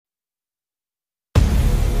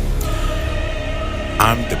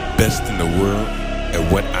I'm the best in the world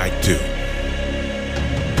at what I do.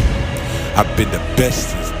 I've been the best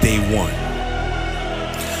since day one.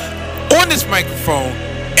 On this microphone,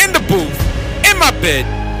 in the booth, in my bed,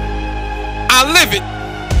 I live it,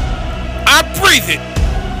 I breathe it,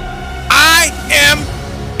 I am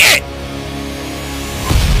it.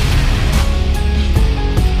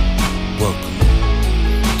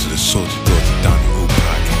 Welcome to the Soldier Daughter Donnie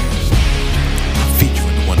podcast,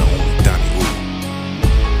 featuring the one and only Donnie.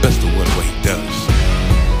 Best of what he does.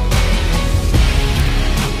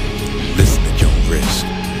 Listen to Joan Risk.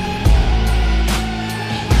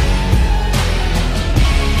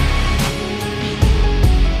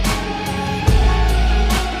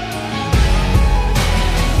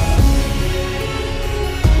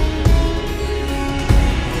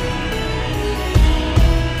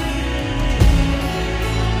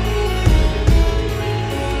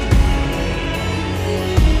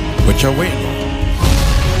 What y'all waiting on?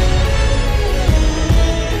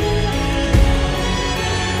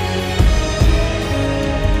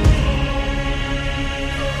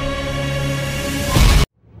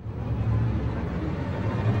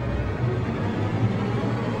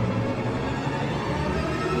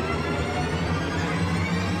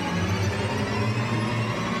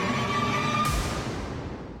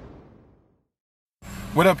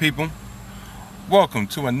 What up, people? Welcome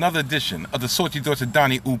to another edition of the Soldier Daughter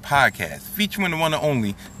Donnie podcast, featuring the one and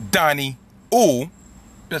only Donnie,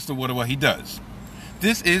 best of what he does.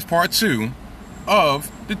 This is part 2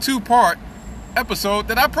 of the 2-part episode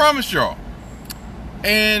that I promised y'all.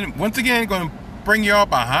 And once again, going to bring y'all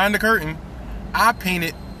behind the curtain. I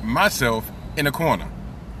painted myself in a corner.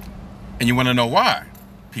 And you want to know why?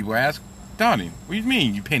 People ask, Donnie, what do you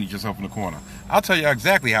mean you painted yourself in a corner? I'll tell you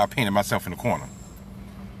exactly how I painted myself in a corner.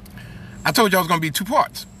 I told you I was going to be 2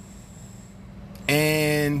 parts.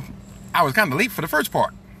 And I was kind of late for the first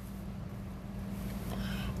part.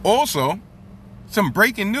 Also, some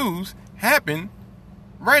breaking news happened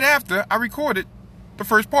right after I recorded the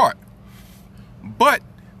first part. But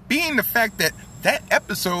being the fact that that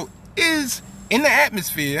episode is in the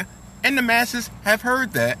atmosphere and the masses have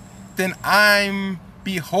heard that, then I'm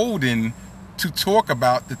beholden to talk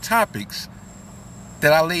about the topics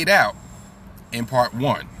that I laid out in part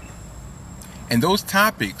 1. And those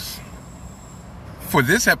topics for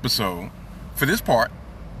this episode, for this part,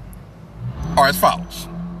 are as follows.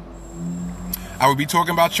 I will be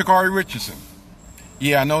talking about Sha'carri Richardson.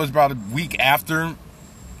 Yeah, I know it's about a week after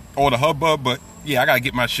all the hubbub, but yeah, I gotta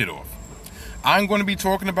get my shit off. I'm going to be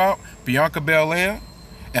talking about Bianca Belair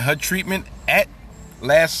and her treatment at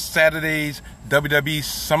last Saturday's WWE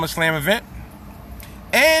SummerSlam event.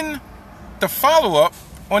 And the follow-up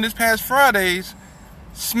on this past Friday's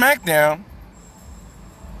SmackDown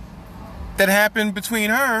that happened between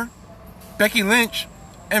her, Becky Lynch,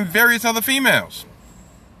 and various other females.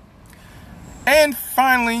 And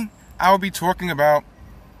finally, I will be talking about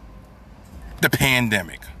the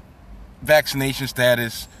pandemic, vaccination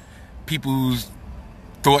status, people's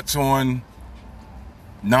thoughts on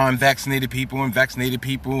non-vaccinated people and vaccinated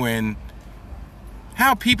people, and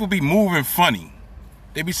how people be moving funny.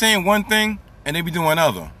 They be saying one thing and they be doing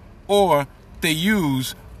another, or they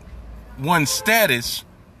use one status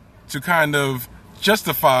to kind of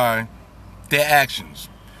justify their actions.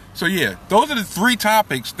 So yeah, those are the 3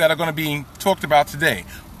 topics that are going to be talked about today,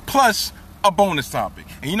 plus a bonus topic.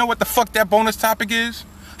 And you know what the fuck that bonus topic is?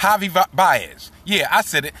 Javy Baez. Yeah, I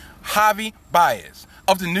said it. Javy Baez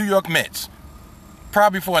of the New York Mets.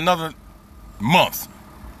 Probably for another month.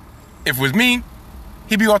 If it was me,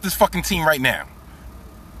 he'd be off this fucking team right now.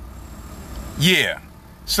 Yeah.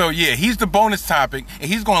 So yeah, he's the bonus topic, and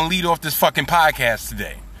he's going to lead off this fucking podcast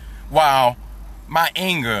today, while my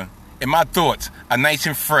anger and my thoughts are nice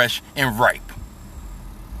and fresh and ripe.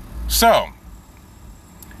 So,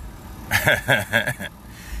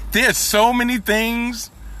 there's so many things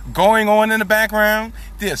going on in the background.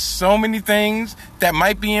 There's so many things that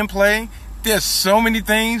might be in play. There's so many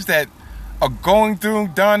things that are going through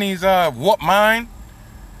Donnie's warped mind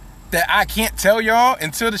that I can't tell y'all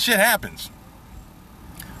until the shit happens.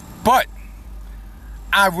 But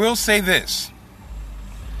I will say this.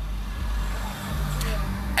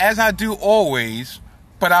 As I do always,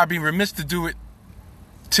 but I'll be remiss to do it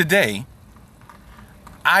today,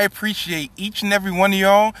 I appreciate each and every one of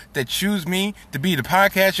y'all that choose me to be the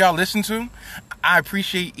podcast y'all listen to. I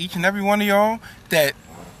appreciate each and every one of y'all that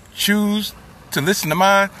choose to listen to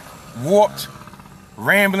my warped,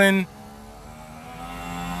 rambling,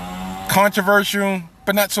 controversial,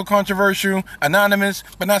 but not so controversial, anonymous,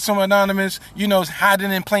 but not so anonymous,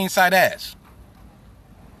 hiding in plain sight ass.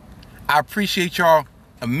 I appreciate y'all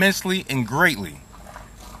immensely and greatly.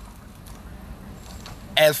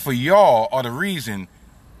 as for y'all are the reason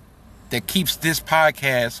that keeps this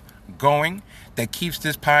podcast going, that keeps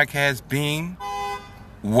this podcast being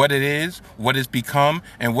what it is, what it's become,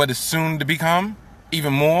 and what it's soon to become,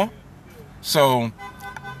 even more. So,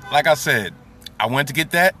 like I said, I wanted to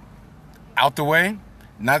get that out the way,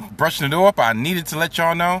 not brushing it off, but I needed to let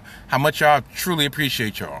y'all know how much y'all truly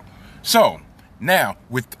appreciate y'all. So, now,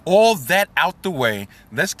 with all that out the way,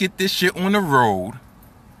 let's get this shit on the road.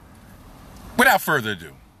 Without further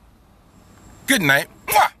ado, good night,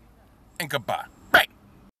 mwah, and goodbye. Bang.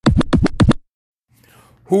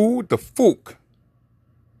 Who the Fook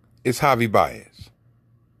is Javy Baez?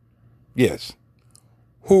 Yes.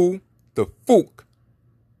 Who the Fook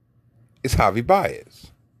is Javy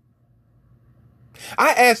Baez? I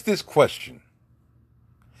asked this question.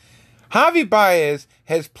 Javy Baez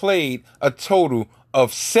has played a total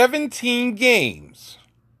of 17 games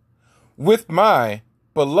with my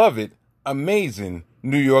beloved, amazing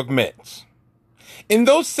New York Mets. In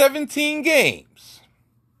those 17 games,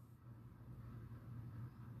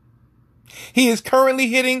 he is currently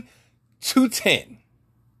hitting .210.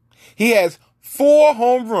 He has 4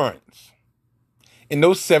 home runs in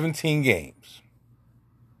those 17 games.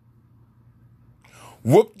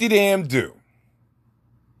 Whoop-de-damn-do.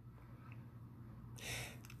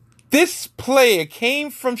 This player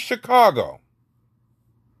came from Chicago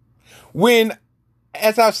when,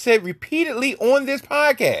 as I've said repeatedly on this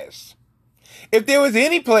podcast, if there was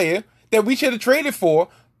any player that we should have traded for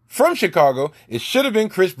from Chicago, it should have been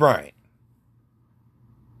Chris Bryant.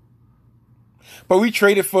 But we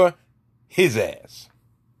traded for his ass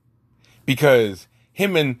because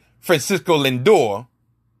him and Francisco Lindor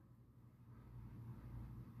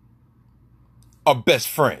are best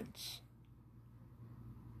friends.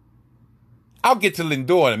 I'll get to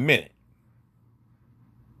Lindor in a minute.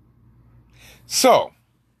 So,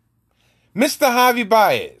 Mr. Javy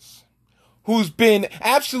Baez, who's been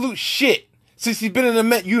absolute shit since he's been in a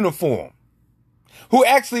Met uniform, who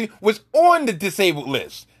actually was on the disabled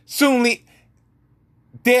list soonly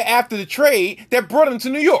thereafter the trade that brought him to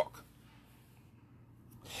New York,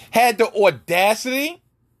 had the audacity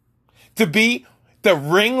to be the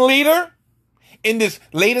ringleader in this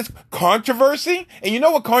latest controversy. And you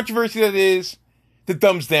know what controversy that is? The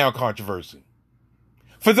thumbs down controversy.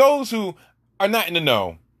 For those who are not in the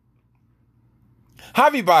know,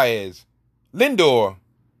 Javy Baez, Lindor,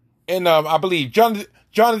 and I believe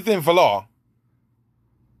Jonathan Villar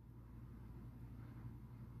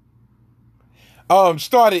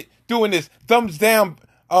started doing this thumbs down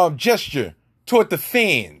gesture toward the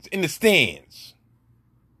fans in the stands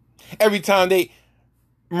every time they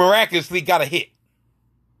miraculously got a hit.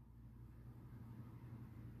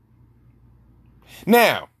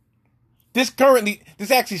 Now, this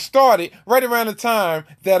actually started right around the time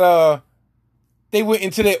that they went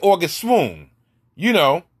into their August swoon. You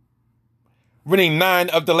know, winning 9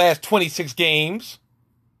 of the last 26 games,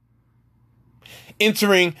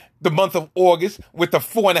 entering the month of August with a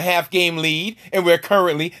 4.5 game lead, and we're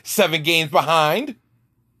currently 7 games behind.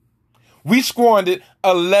 We squandered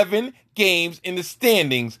 11 games in the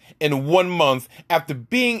standings in 1 month after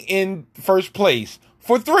being in first place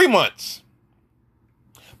for 3 months.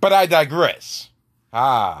 But I digress.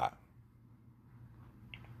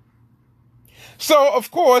 So, of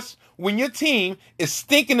course, when your team is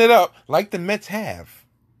stinking it up like the Mets have,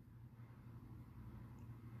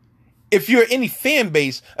 if you're any fan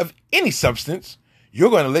base of any substance, you're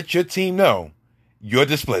going to let your team know your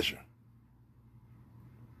displeasure.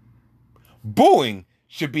 Booing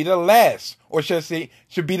should be the last, or should I say,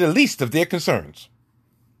 should be the least of their concerns.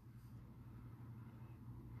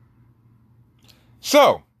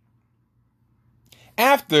 So,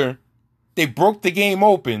 after they broke the game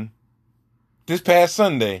open this past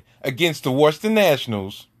Sunday against the Washington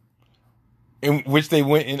Nationals, in which they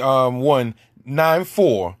went and won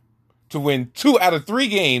 9-4 to win 2 out of 3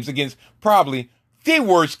 games against probably the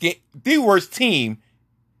worst team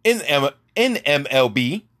in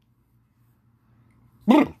MLB.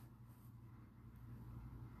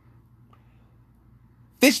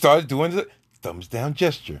 They started doing the thumbs down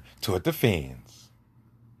gesture toward the fans.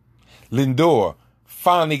 Lindor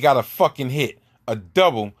finally got a fucking hit. A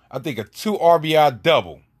double, I think a 2 RBI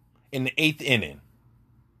double in the 8th inning.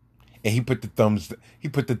 And he put the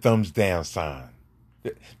thumbs down sign.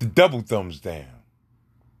 The double thumbs down.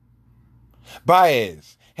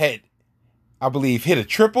 Baez had, I believe, hit a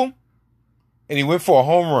triple, and he went for a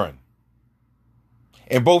home run.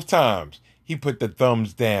 And both times, he put the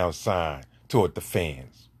thumbs down sign toward the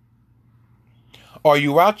fans. Are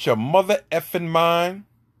you out your mother effing mind?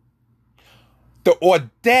 The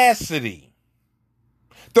audacity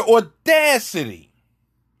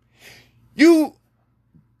You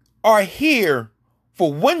are here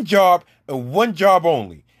for one job and one job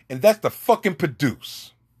only, and that's to fucking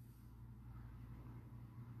produce.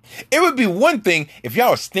 It would be one thing if y'all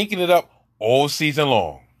were stinking it up all season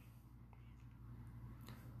long.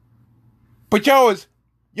 But y'all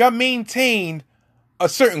maintained a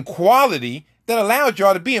certain quality that allowed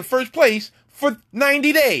y'all to be in first place for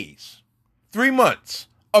 90 days, 3 months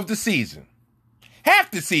of the season. Half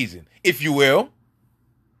the season, if you will.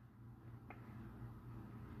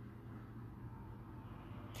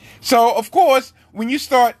 So, of course, when you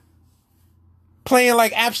start playing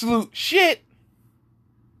like absolute shit,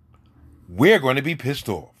 we're going to be pissed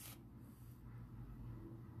off.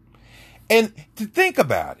 And to think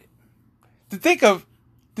about it, to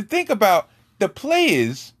think about the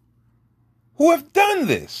players who have done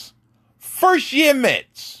this. First year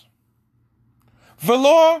Mets.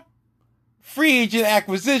 Valor, free agent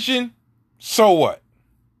acquisition, so what?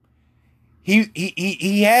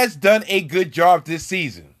 He has done a good job this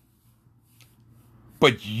season.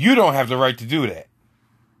 But you don't have the right to do that.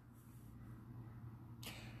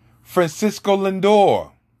 Francisco Lindor,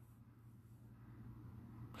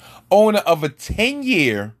 owner of a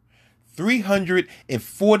 10-year,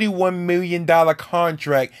 $341 million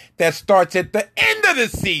contract that starts at the end of the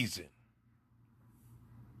season.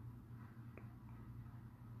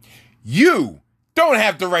 You don't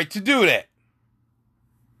have the right to do that.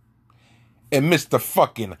 And Mr.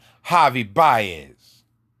 fucking Javy Baez.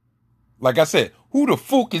 Like I said, who the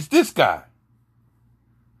fuck is this guy?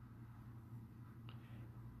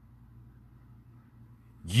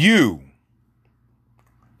 You,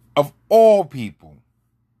 of all people,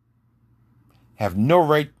 have no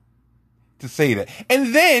right to say that.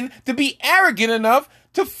 And then to be arrogant enough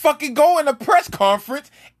to fucking go in a press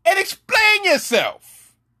conference and explain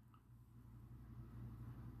yourself.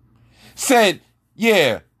 Said,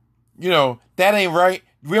 yeah, that ain't right.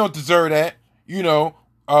 We don't deserve that.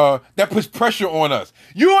 That puts pressure on us.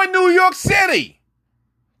 You in New York City.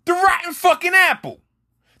 The rotten fucking apple.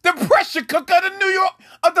 The pressure cooker of New York,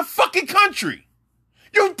 of the fucking country.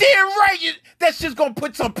 You damn right that shit's gonna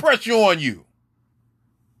put some pressure on you.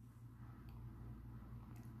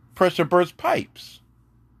 Pressure bursts pipes.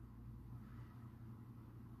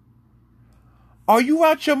 Are you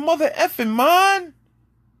out your mother effing mind?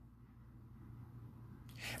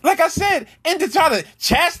 Like I said, and to try to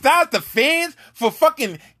chastise the fans for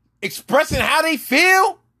fucking expressing how they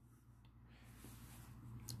feel?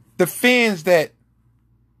 The fans that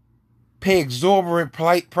pay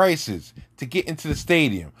exorbitant prices to get into the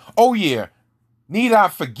stadium. Oh yeah, need I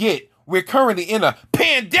forget, we're currently in a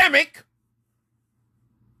pandemic.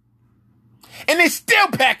 And they're still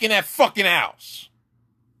packing that fucking house.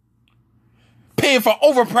 Paying for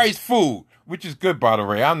overpriced food. Which is good, by the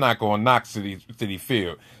way. I'm not going to knock City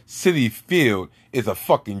Field. City Field is a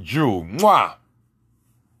fucking jewel. Mwah!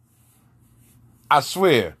 I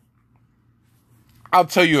swear. I'll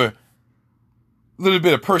tell you a little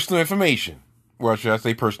bit of personal information. Well, should I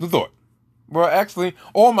say personal thought? Well, actually,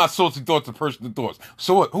 all my salty thoughts are personal thoughts.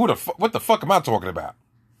 So what the fuck am I talking about?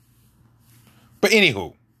 But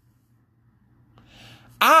anywho.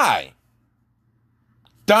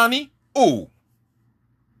 Donnie,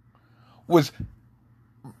 was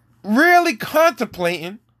really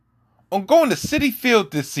contemplating on going to Citi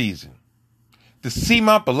Field this season to see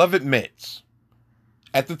my beloved Mets.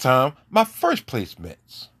 At the time, my first place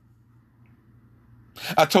Mets.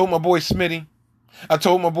 I told my boy Smitty, I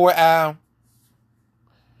told my boy Al,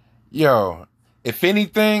 yo, if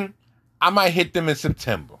anything, I might hit them in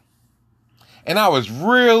September. And I was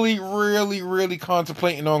really, really, really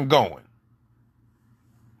contemplating on going.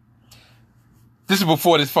 This is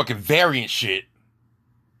before this fucking variant shit.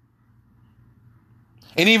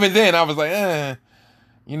 And even then, I was like,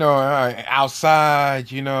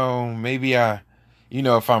 outside, maybe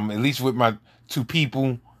if I'm at least with my two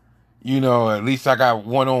people, at least I got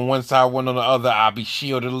one on one side, one on the other, I'll be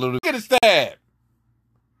shielded a little. Get a stab.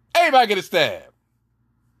 Everybody get a stab.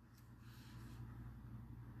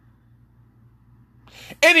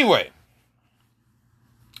 Anyway.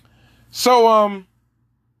 So,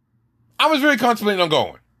 I was really contemplating on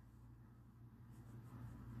going.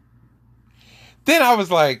 Then I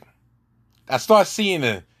was like, I started seeing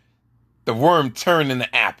the worm turn in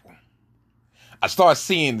the apple. I started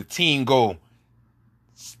seeing the team go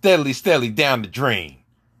steadily down the drain.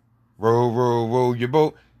 Roll, roll, roll your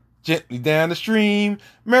boat gently down the stream.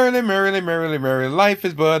 Merrily, merrily, merrily, merrily, life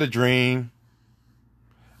is but a dream.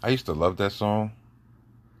 I used to love that song.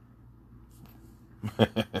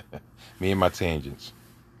 Me and my tangents.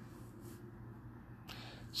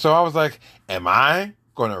 So I was like, am I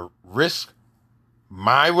going to risk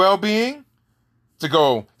my well-being to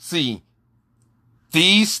go see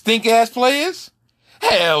these stink-ass players?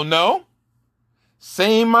 Hell no.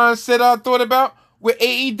 Same mindset I thought about with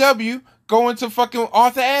AEW going to fucking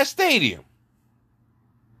Arthur Ashe Stadium.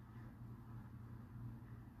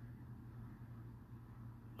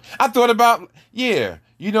 I thought about, yeah,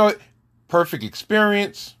 you know, perfect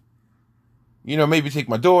experience. You know, maybe take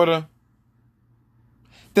my daughter.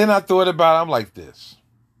 Then I thought about, I'm like this.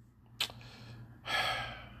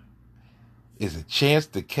 Is a chance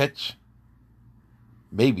to catch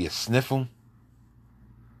maybe a sniffle?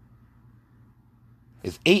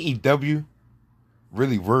 Is AEW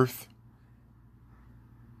really worth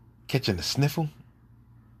catching a sniffle?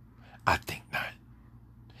 I think not.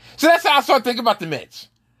 So that's how I started thinking about the Mets.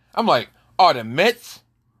 I'm like, are the Mets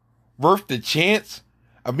worth the chance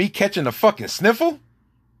of me catching a fucking sniffle?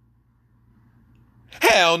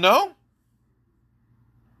 Hell no.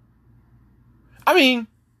 I mean,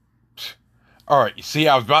 all right, you see,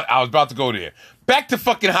 I was about to go there. Back to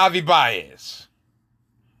fucking Javy Baez.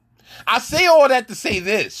 I say all that to say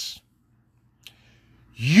this.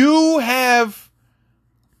 You have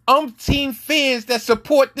umpteen fans that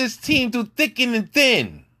support this team through thick and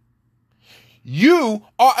thin. You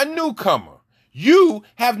are a newcomer. You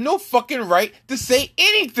have no fucking right to say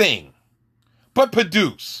anything but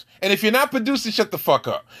produce. And if you're not producing, shut the fuck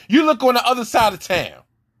up. You look on the other side of town.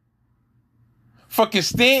 Fucking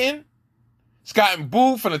Stanton has gotten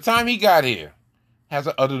booed from the time he got here.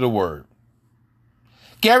 Hasn't uttered a word.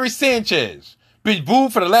 Gary Sanchez, been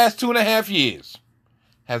booed for the last 2.5 years.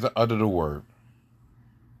 Hasn't uttered a word.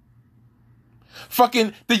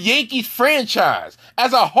 Fucking the Yankees franchise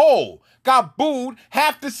as a whole got booed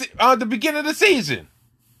half the beginning of the season.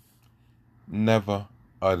 Never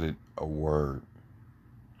uttered a word.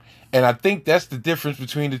 And I think that's the difference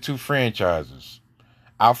between the two franchises.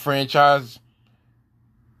 Our franchise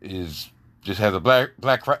just has a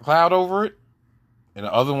black cloud over it, and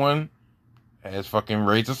the other one has fucking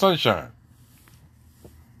rays of sunshine.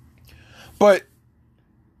 But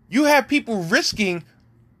you have people risking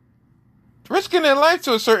their life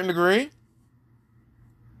to a certain degree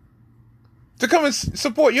to come and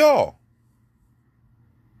support y'all.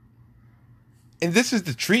 And this is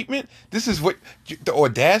the treatment. This is what the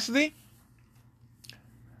audacity.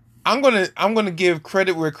 I'm gonna give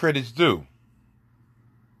credit where credit's due.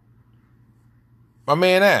 My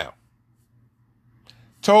man Al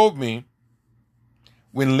told me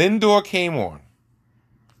when Lindor came on,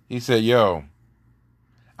 he said, "Yo,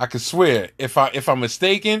 I could swear if I'm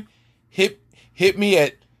mistaken, hit me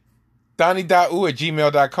at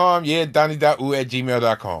donnie.u@gmail.com. Yeah,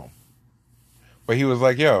 donnie.u@gmail.com." But he was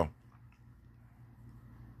like, "Yo,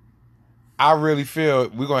 I really feel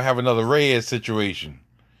we're gonna have another Reyes situation.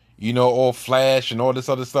 You know, all flash and all this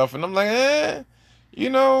other stuff." And I'm like,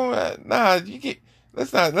 nah,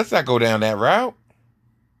 let's not go down that route.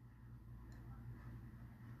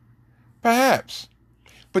 Perhaps.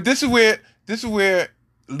 But this is where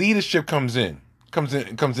leadership comes into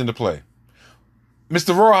play.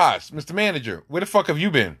 Mr. Rojas, Mr. Manager, where the fuck have you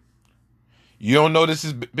been? You don't know this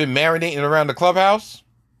has been marinating around the clubhouse?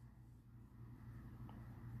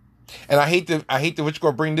 And I hate that what you're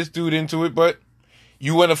gonna bring this dude into it, but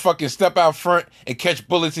you want to fucking step out front and catch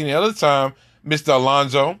bullets any other time, Mr.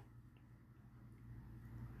 Alonso.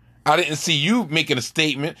 I didn't see you making a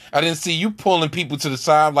statement. I didn't see you pulling people to the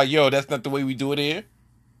side like, yo, that's not the way we do it here.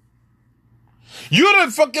 You're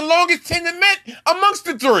the fucking longest tenured Met amongst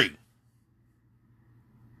the three.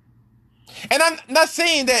 And I'm not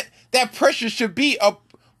saying that pressure should be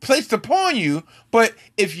placed upon you, but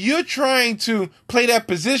if you're trying to play that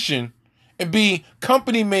position and be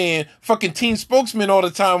company man, fucking team spokesman all the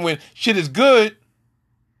time when shit is good,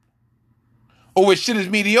 or when shit is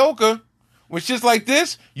mediocre, when shit's like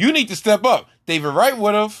this, you need to step up. David Wright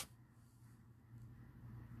would have.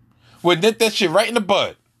 Would nip that shit right in the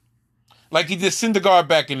bud. Like he did Syndergaard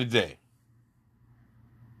back in the day.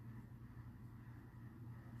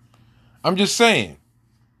 I'm just saying.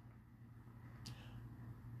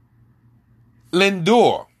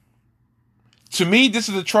 Lindor. To me, this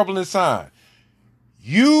is a troubling sign.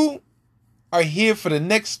 You are here for the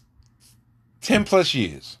next 10 plus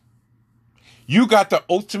years. You got the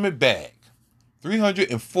ultimate bag.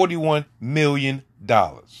 $341 million.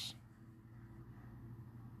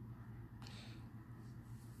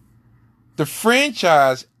 The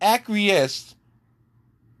franchise acquiesced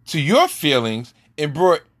to your feelings and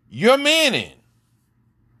brought your man in.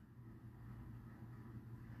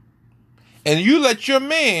 And you let your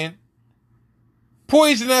man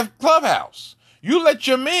poison that clubhouse. You let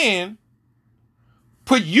your man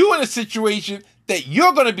put you in a situation that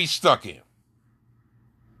you're going to be stuck in.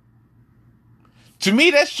 To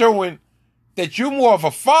me, that's showing that you're more of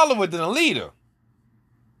a follower than a leader.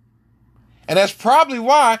 And that's probably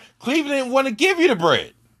why Cleveland didn't want to give you the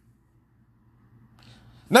bread.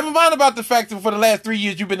 Never mind about the fact that for the last 3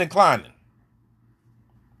 years you've been declining.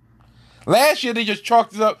 Last year they just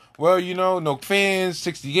chalked it up. Well, no fans,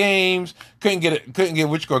 60 games, couldn't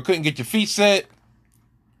get your feet set.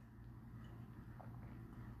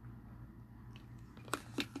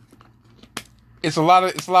 It's a lot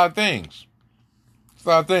of things. It's a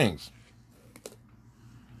lot of things.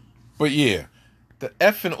 But yeah, the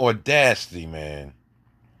effing audacity, man.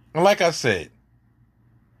 And like I said,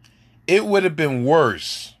 it would have been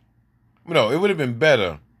worse. No, it would have been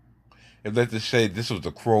better if, let's just say, this was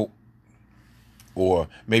a quote, or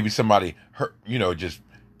maybe somebody heard, just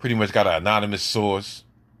pretty much got an anonymous source.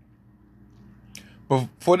 But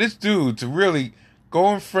for this dude to really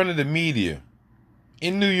go in front of the media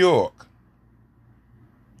in New York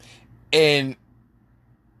and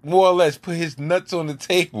more or less put his nuts on the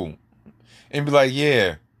table and be like,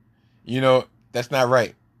 yeah, that's not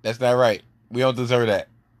right. That's not right. We don't deserve that.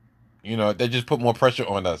 They just put more pressure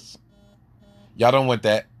on us. Y'all don't want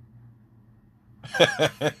that.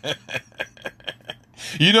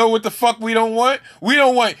 You know what the fuck we don't want? We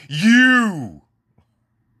don't want you.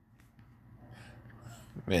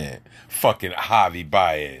 Man, fucking Javy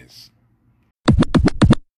Baez.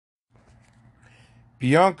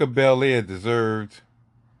 Bianca Belair deserved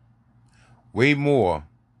way more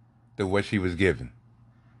than what she was given.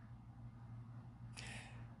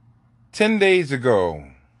 10 days ago,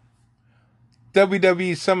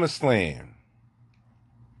 WWE Summerslam.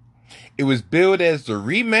 It was billed as the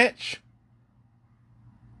rematch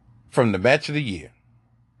from the match of the year.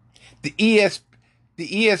 The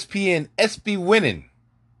ESPN SB winning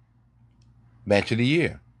match of the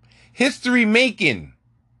year. History making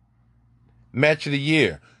match of the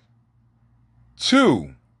year.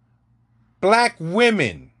 2 black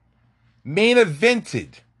women main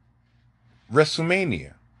evented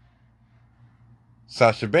WrestleMania.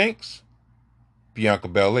 Sasha Banks, Bianca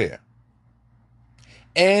Belair.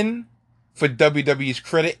 And for WWE's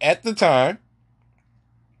credit at the time,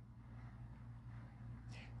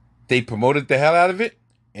 they promoted the hell out of it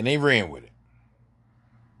and they ran with it.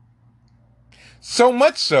 So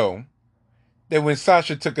much so that when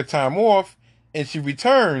Sasha took a time off and she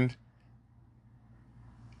returned,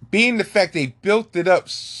 being the fact they built it up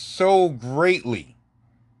so greatly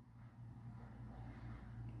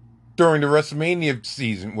during the WrestleMania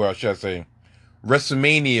season, well, should I say,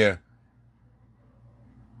 WrestleMania,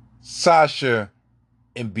 Sasha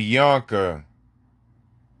and Bianca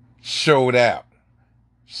showed out.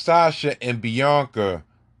 Sasha and Bianca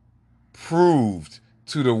proved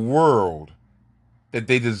to the world that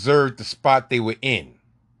they deserved the spot they were in.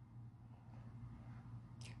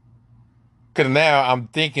 Because now I'm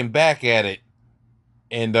thinking back at it,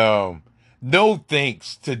 and no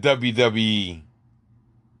thanks to WWE,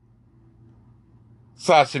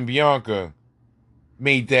 Sasha and Bianca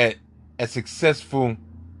made that as successful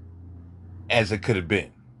as it could have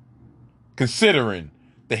been, considering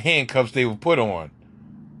the handcuffs they were put on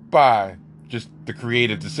by just the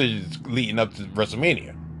creative decisions leading up to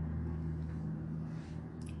WrestleMania.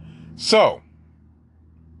 So,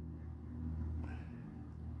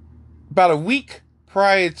 about a week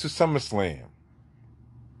prior to SummerSlam,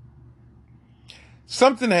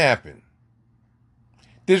 something happened.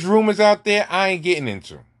 There's rumors out there I ain't getting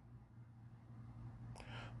into.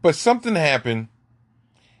 But something happened,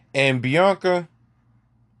 and Bianca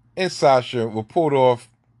and Sasha were pulled off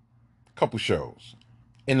a couple shows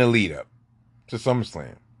in the lead up to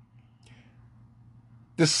SummerSlam.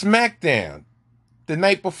 The SmackDown, the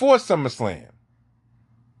night before SummerSlam,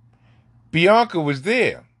 Bianca was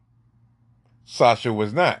there. Sasha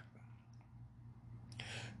was not.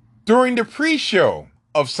 During the pre-show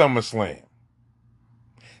of SummerSlam,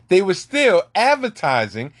 they were still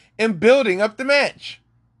advertising and building up the match.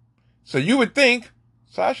 So you would think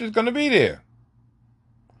Sasha's going to be there.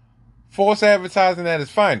 False advertising at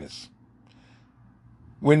its finest.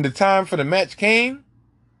 When the time for the match came,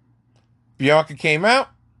 Bianca came out.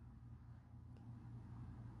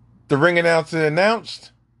 The ring announcer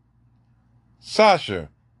announced, Sasha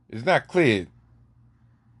is not cleared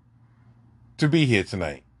to be here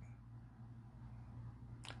tonight.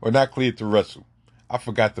 Or not cleared to wrestle. I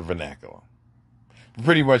forgot the vernacular. But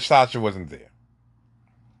pretty much Sasha wasn't there.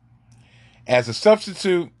 As a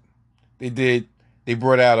substitute, they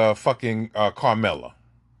brought out a fucking Carmella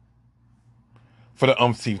for the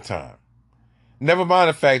umpteenth time. Never mind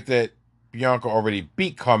the fact that Bianca already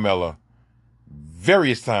beat Carmella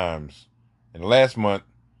various times in the last month,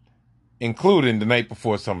 including the night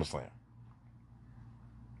before SummerSlam.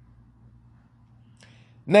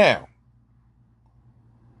 Now,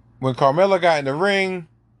 when Carmella got in the ring,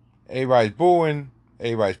 everybody's booing,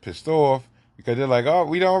 everybody's pissed off, because they're like, oh,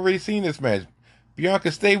 we already seen this match. Bianca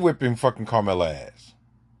stay whipping fucking Carmella ass.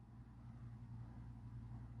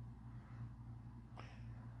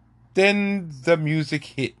 Then the music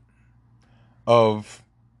hit of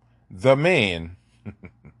the man,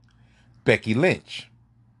 Becky Lynch.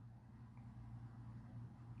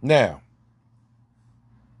 Now,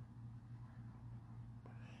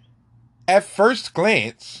 at first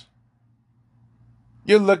glance,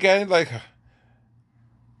 you look at it like,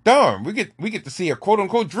 darn, we get to see a quote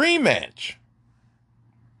unquote dream match.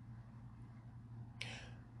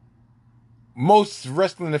 Most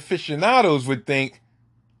wrestling aficionados would think,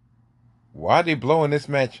 why are they blowing this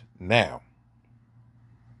match now?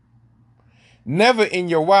 Never in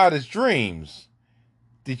your wildest dreams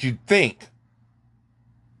did you think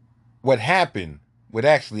what happened would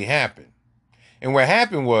actually happen. And what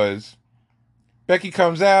happened was, Becky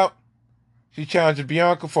comes out, she challenges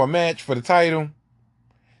Bianca for a match for the title,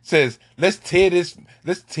 says, let's tear this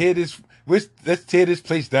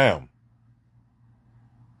place down.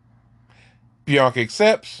 Bianca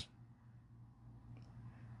accepts.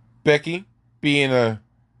 Becky, being a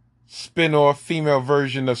spin-off female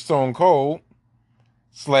version of Stone Cold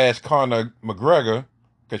 / Conor McGregor,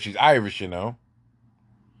 because she's Irish, you know,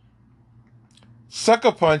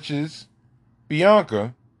 sucker punches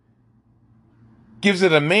Bianca, gives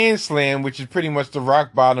it a man slam, which is pretty much the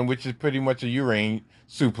rock bottom, which is pretty much a urine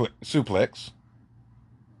suplex,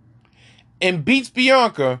 and beats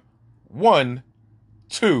Bianca 1,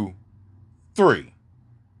 2, 3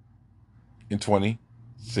 in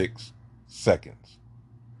 26 seconds.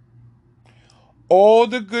 All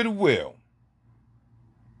the goodwill,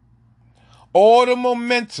 all the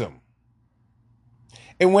momentum.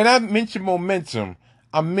 And when I mention momentum,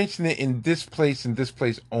 I'm mentioning it in this place and this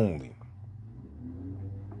place only.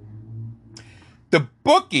 The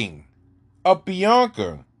booking of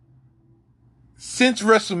Bianca since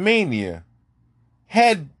WrestleMania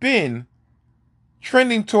had been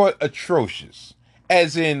trending toward atrocious,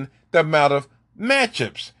 as in the amount of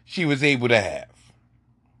matchups she was able to have.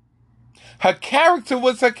 Her character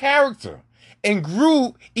was her character and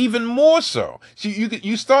grew even more so.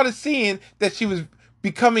 You started seeing that she was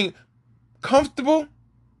becoming comfortable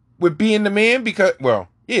with being the man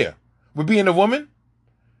with being a woman,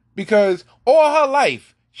 because all her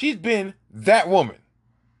life she's been that woman.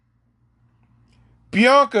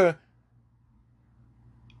 Bianca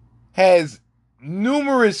has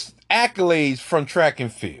numerous accolades from track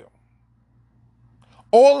and field.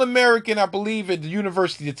 All-American, I believe, at the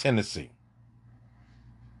University of Tennessee.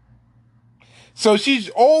 So she's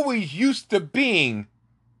always used to being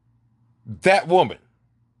that woman.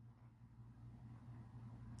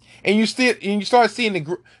 And you start seeing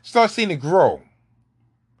it grow.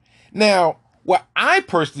 Now, what I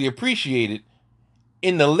personally appreciated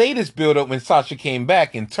in the latest build-up when Sasha came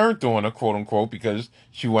back and turned on her, quote-unquote, because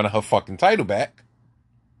she wanted her fucking title back,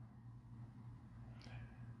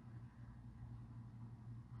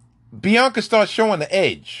 Bianca starts showing the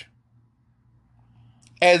edge.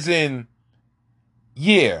 As in,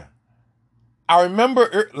 yeah, I remember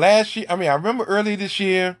earlier this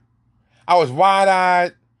year, I was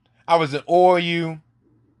wide-eyed, I was in awe of you,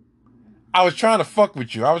 I was trying to fuck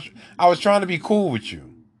with you, I was trying to be cool with you.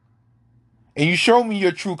 And you showed me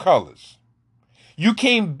your true colors. You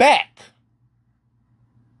came back,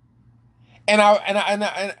 and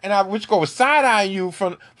I was side-eyeing you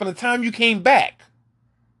from the time you came back,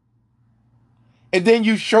 and then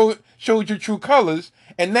you showed your true colors,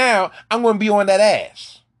 and now I'm going to be on that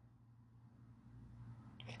ass.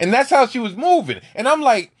 And that's how she was moving, and I'm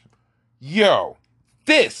like, yo,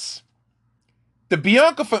 the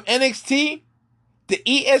Bianca from NXT, the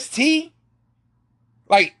EST,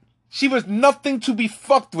 like, she was nothing to be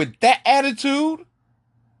fucked with. That attitude,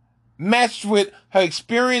 matched with her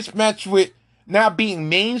experience, matched with now being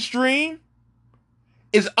mainstream,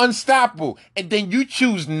 is unstoppable. And then you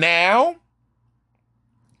choose now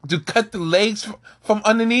to cut the legs from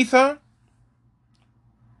underneath her.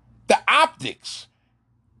 The optics.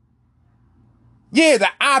 Yeah, the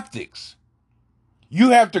optics.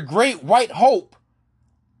 You have the Great White Hope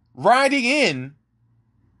riding in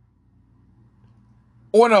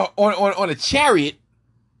on a chariot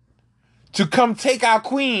to come take our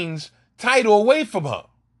queen's title away from her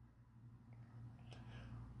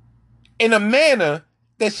in a manner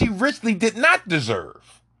that she richly did not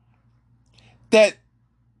deserve. That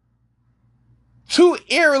too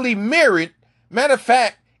eerily mirrored, matter of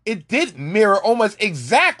fact, it did mirror almost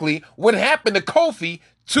exactly what happened to Kofi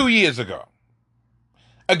 2 years ago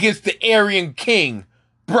against the Aryan King,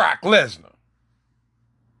 Brock Lesnar.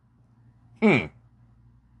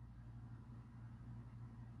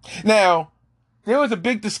 Now, there was a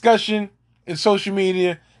big discussion in social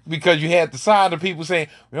media because you had the side of people saying,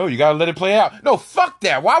 "No, you gotta let it play out." No, fuck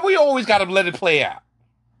that. Why we always gotta let it play out?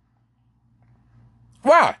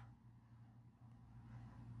 Why?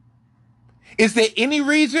 Is there any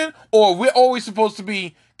reason, or we're always supposed to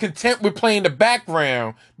be content with playing the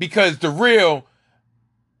background because the real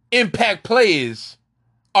impact players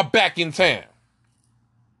are back in town?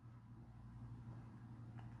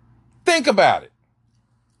 Think about it.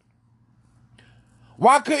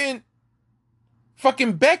 Why couldn't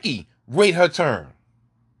fucking Becky wait her turn?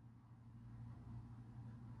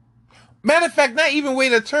 Matter of fact, not even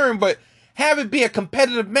wait her turn, but have it be a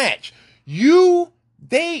competitive match.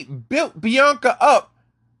 They built Bianca up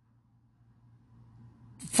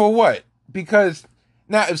for what? Because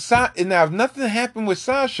now if nothing happened with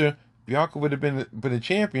Sasha, Bianca would have been a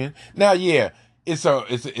champion. Now, yeah, it's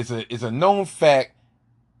a known fact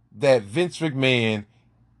that Vince McMahon,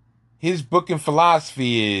 his booking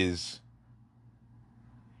philosophy is,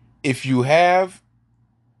 if you have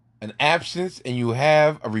an absence and you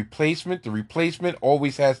have a replacement, the replacement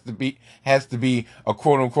always has to be a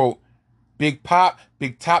quote unquote big pop,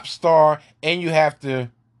 big top star, and you have to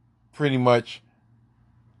pretty much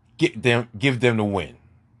give them the win.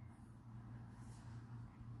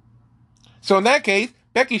 So in that case,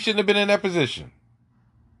 Becky shouldn't have been in that position.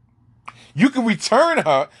 You can return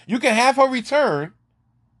her, you can have her return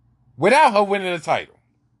without her winning the title.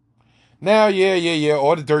 Now, yeah.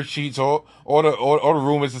 All the dirt sheets, all the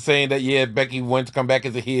rumors are saying that, yeah, Becky wants to come back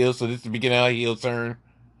as a heel, so this is the beginning of her heel turn.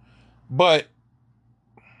 But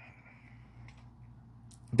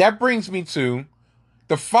that brings me to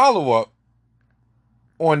the follow-up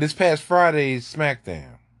on this past Friday's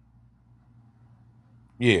SmackDown.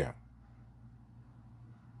 Yeah.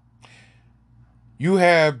 You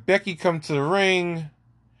have Becky come to the ring.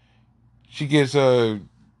 She gives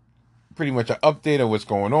pretty much an update of what's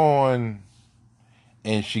going on.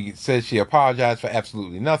 And she says she apologized for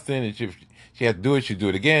absolutely nothing. And she had to do it, she'd do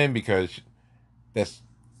it again because that's,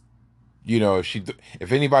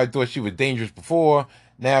 if anybody thought she was dangerous before,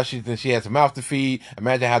 now she has a mouth to feed.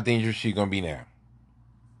 Imagine how dangerous she's going to be now.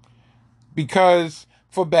 Because,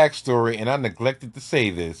 for backstory, and I neglected to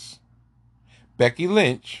say this, Becky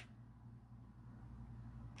Lynch,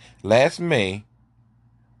 last May,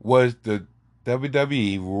 was the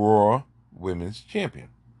WWE Raw Women's Champion.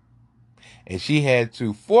 And she had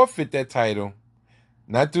to forfeit that title,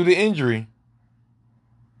 not due to injury,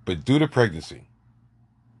 but due to pregnancy.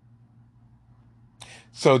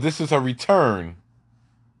 So this is her return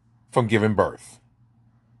from giving birth.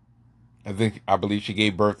 I believe she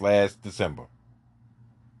gave birth last December.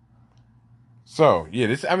 So yeah,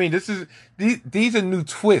 these are new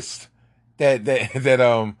twists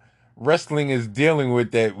that wrestling is dealing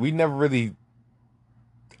with that we never really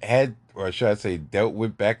had, or should I say, dealt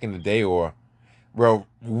with back in the day. Or, well,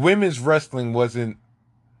 women's wrestling wasn't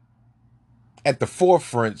at the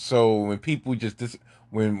forefront. So when people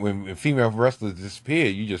when female wrestlers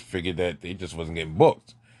disappeared, you just figured that they just wasn't getting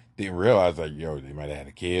booked. Didn't realize they might have had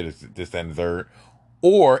a kid, or this, that, and the third,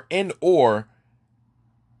 or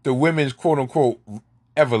the women's quote unquote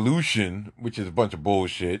evolution, which is a bunch of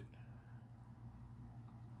bullshit.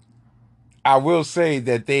 I will say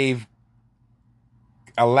that they've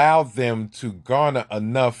allowed them to garner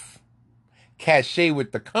enough cachet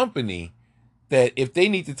with the company that if they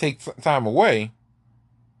need to take time away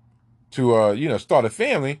to start a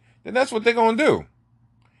family, then that's what they're gonna do,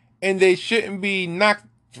 and they shouldn't be knocked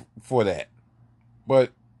for that.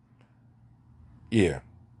 But yeah,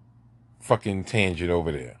 fucking tangent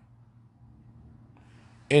over there.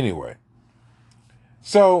 Anyway,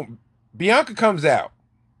 so Bianca comes out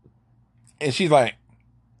and she's like,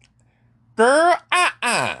 girl,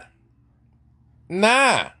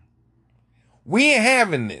 nah, we ain't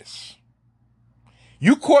having this.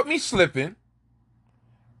 You caught me slipping,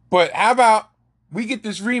 but how about we get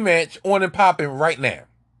this rematch on and popping right now?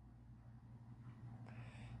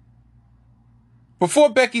 Before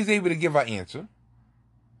Becky's able to give her answer,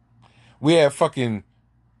 we have fucking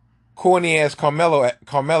corny ass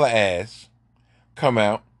Carmella ass come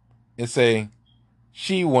out and say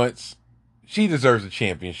she deserves a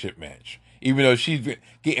championship match, even though she's been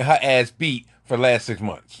getting her ass beat for the last 6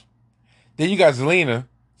 months. Then you got Zelina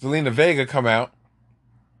Vega come out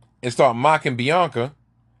and start mocking Bianca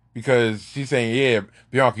because she's saying, yeah,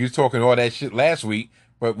 Bianca, you was talking all that shit last week,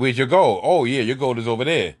 but where's your goal? Oh yeah, your goal is over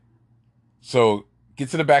there. So get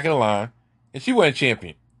to the back of the line, and she won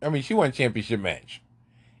champion. She won championship match.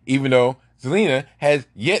 Even though Zelina has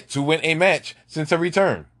yet to win a match since her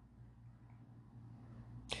return.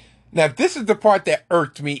 Now, this is the part that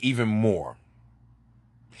irked me even more.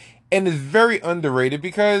 And is very underrated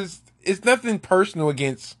because it's nothing personal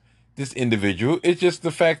against this individual. It's just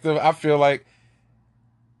the fact of, I feel like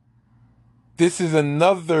this is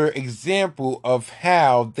another example of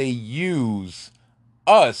how they use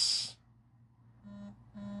us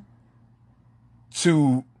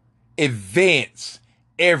to advance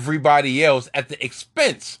everybody else at the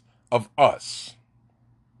expense of us.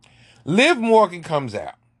 Liv Morgan comes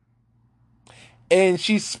out and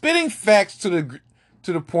she's spitting facts to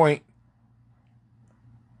the point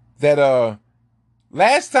that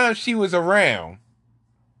last time she was around,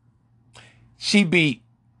 she beat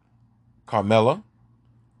Carmella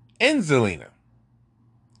and Zelina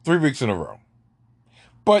 3 weeks in a row.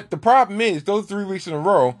 But the problem is, those 3 weeks in a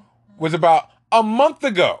row was about a month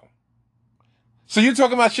ago. So you're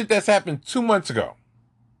talking about shit that's happened 2 months ago.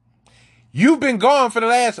 You've been gone for the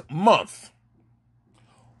last month.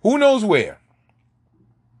 Who knows where?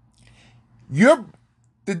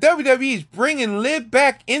 The WWE is bringing Liv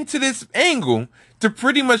back into this angle to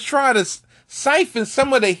pretty much try to siphon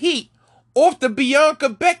some of the heat off the Bianca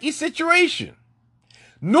Becky situation.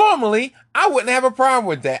 Normally, I wouldn't have a problem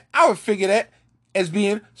with that. I would figure that as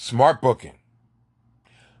being smart booking.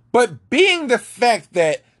 But being the fact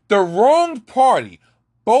that the wrong party,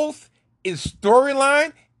 both in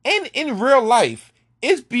storyline and in real life,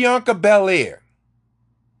 is Bianca Belair,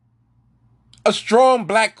 a strong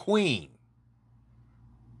black queen,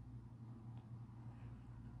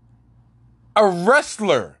 a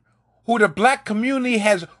wrestler who the black community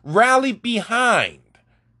has rallied behind,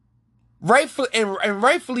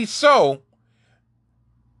 rightfully so,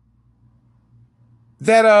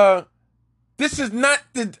 that this is not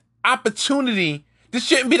the opportunity. This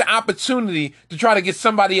shouldn't be the opportunity to try to get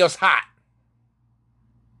somebody else hot.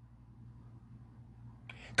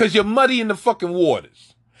 Because you're muddying the fucking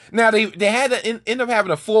waters. Now, they had to end up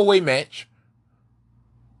having a 4-way match.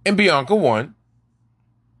 And Bianca won.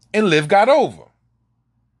 And Liv got over.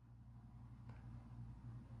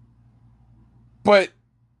 But,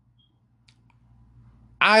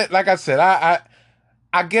 like I said,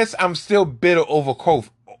 I guess I'm still bitter over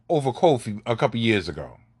Kofi a couple years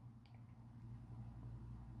ago.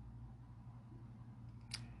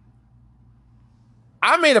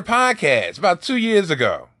 I made a podcast about 2 years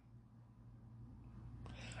ago.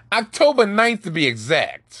 October 9th to be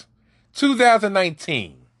exact.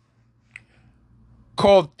 2019.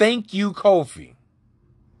 Called Thank You Kofi.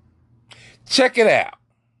 Check it out.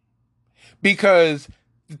 Because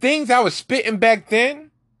the things I was spitting back then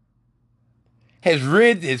has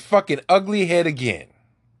reared his fucking ugly head again.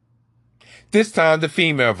 This time the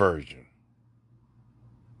female version.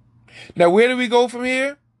 Now where do we go from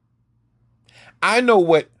here? I know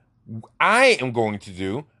what I am going to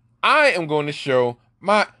do. I am going to show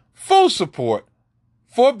my full support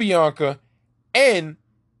for Bianca and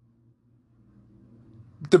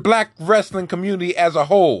the black wrestling community as a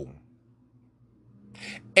whole.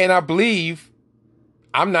 And I believe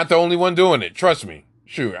I'm not the only one doing it. Trust me.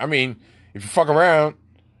 Sure. I mean, if you fuck around,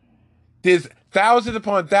 there's thousands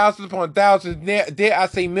upon thousands upon thousands, dare I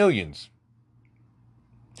say millions,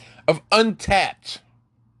 of untapped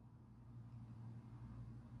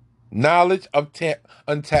knowledge, of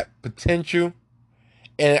untapped potential,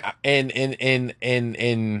 and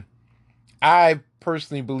I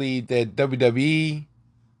personally believe that WWE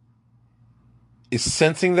is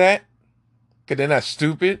sensing that, because they're not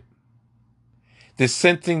stupid. They're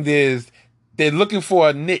sensing they're looking for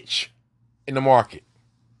a niche in the market.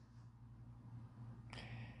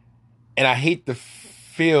 And I hate to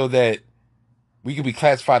feel that we could be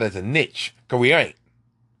classified as a niche, because we ain't.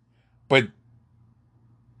 But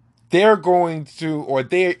they're going to, or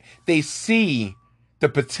they see the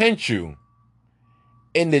potential,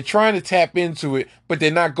 and they're trying to tap into it, but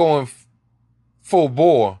they're not going full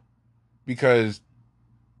bore, because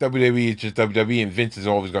WWE is just WWE and Vince is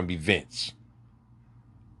always going to be Vince.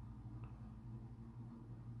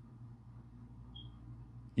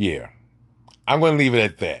 Yeah. I'm going to leave it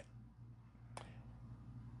at that.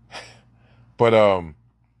 But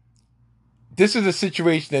this is a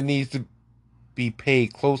situation that needs to be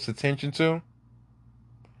paid close attention to.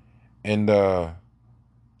 And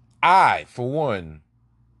I, for one,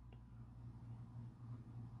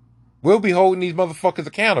 will be holding these motherfuckers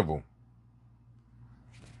accountable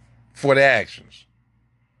for their actions.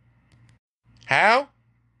 How?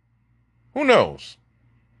 Who knows?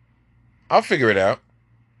 I'll figure it out.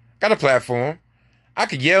 Got a platform. I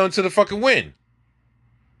could yell into the fucking wind.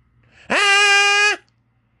 Ah!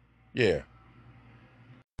 Yeah.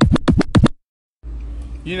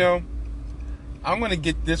 You know, I'm going to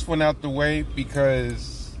get this one out the way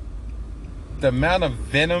because the amount of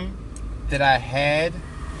venom that I had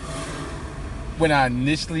when I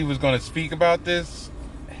initially was going to speak about this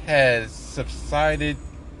has subsided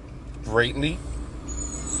greatly.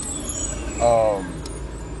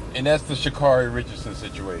 And that's the Sha'carri Richardson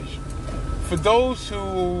situation. For those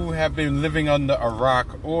who have been living under a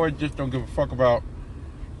rock or just don't give a fuck about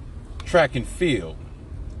track and field,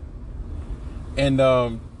 and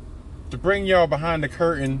to bring y'all behind the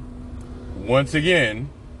curtain once again,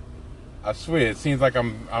 I swear it seems like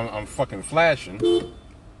I'm fucking flashing.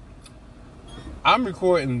 I'm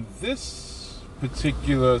recording this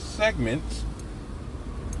particular segment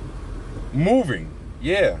moving.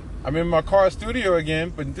 Yeah, I'm in my car studio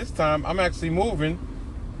again, but this time I'm actually moving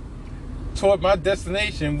toward my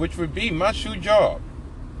destination, which would be my shoe job.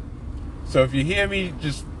 So if you hear me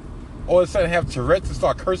just all of a sudden have Tourette's and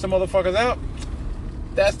start cursing motherfuckers out,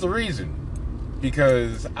 that's the reason.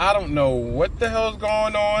 Because I don't know what the hell's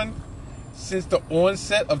going on since the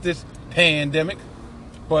onset of this pandemic,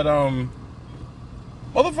 but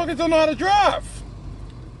motherfuckers don't know how to drive.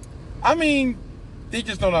 I mean, they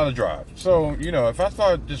just don't know how to drive. So, you know, if I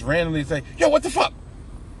start just randomly saying, yo, what the fuck?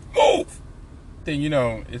 Move! Then, you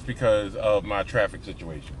know, it's because of my traffic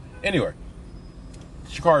situation. Anyway,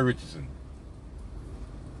 Sha'carri Richardson.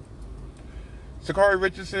 Sha'carri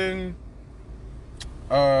Richardson,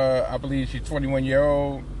 I believe she's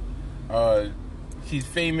 21-year-old. She's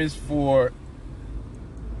famous for,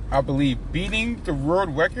 I believe, beating the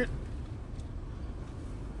world record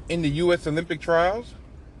in the U.S. Olympic trials.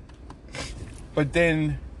 But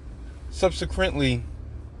then, subsequently,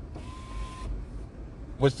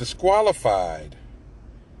 was disqualified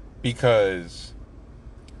because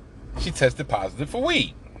she tested positive for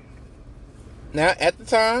weed. Now, at the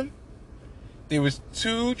time, there was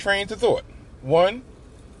two trains of thought. One,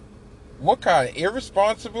 what kind of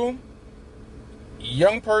irresponsible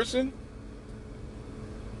young person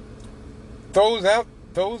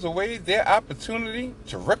throws away their opportunity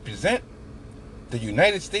to represent the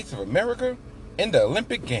United States of America in the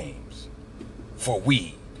Olympic Games for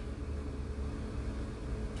weed?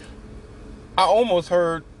 I almost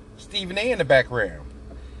heard Stephen A in the background.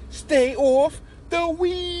 Stay off the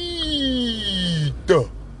weed.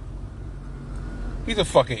 He's a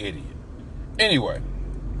fucking idiot. Anyway,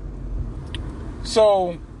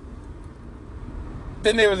 so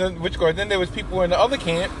then there was people in the other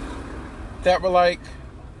camp that were like,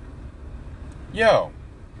 yo,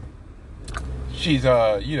 she's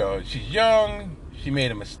she's young, she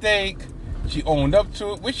made a mistake, she owned up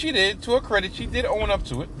to it, which she did. To her credit, she did own up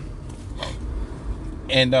to it.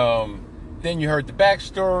 And then you heard the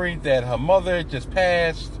backstory that her mother just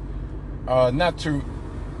passed not too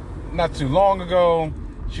long ago.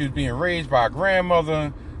 She was being raised by a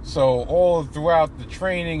grandmother. So all throughout the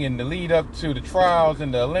training and the lead up to the trials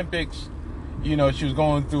and the Olympics, you know, she was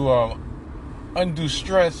going through undue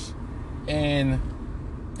stress, and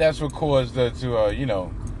that's what caused her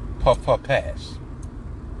to puff pass.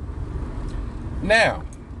 Now,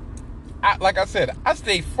 like I said, I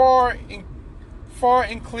stay far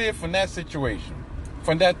and clear from that situation,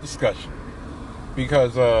 from that discussion,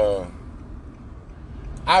 because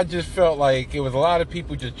I just felt like it was a lot of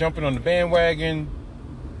people just jumping on the bandwagon.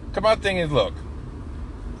 Cause my thing is, look,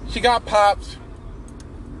 she got popped,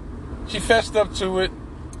 she fessed up to it.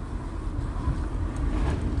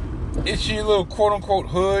 Is she a little quote unquote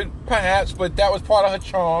hood? Perhaps, but that was part of her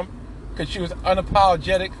charm, because she was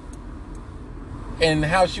unapologetic in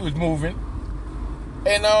how she was moving.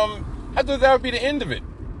 And I thought that would be the end of it.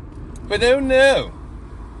 But no.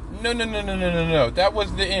 That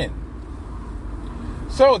wasn't the end.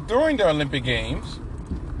 So during the Olympic Games,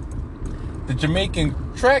 the Jamaican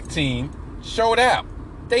track team showed out.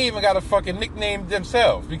 They even got a fucking nickname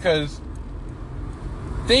themselves, because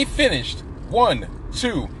they finished 1,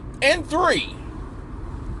 2, and 3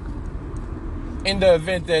 in the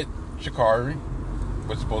event that Sha'carri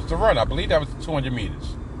was supposed to run. I believe that was 200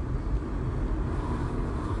 meters.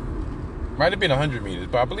 Might have been 100 meters,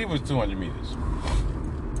 but I believe it was 200 meters.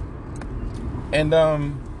 And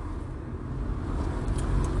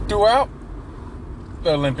throughout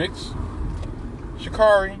the Olympics,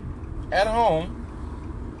 Sha'carri at home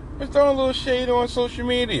was throwing a little shade on social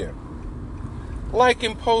media,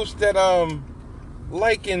 liking posts that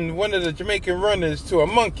liking one of the Jamaican runners to a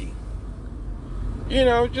monkey. You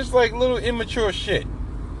know, just like little immature shit.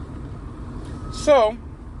 So,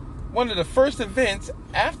 one of the first events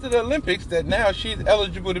after the Olympics that now she's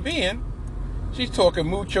eligible to be in, she's talking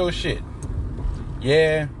mucho shit.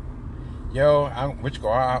 Yeah, yo,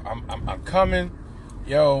 I'm coming.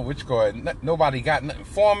 yo, nobody got nothing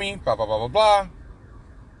for me, blah, blah, blah, blah, blah.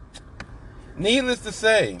 Needless to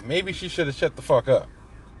say, maybe she should have shut the fuck up.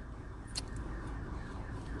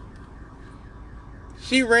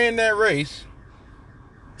 She ran that race,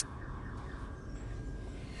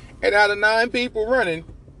 and out of 9 people running,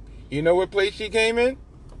 you know what place she came in?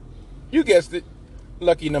 You guessed it,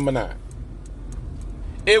 lucky number 9.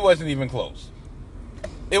 It wasn't even close.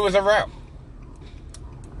 It was a rout.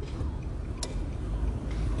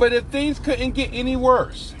 But if things couldn't get any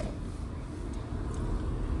worse,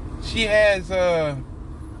 she has a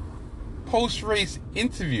post-race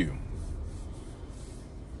interview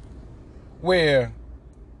where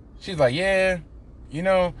she's like, yeah, you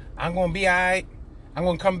know, I'm going to be all right. I'm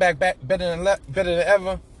going to come back better than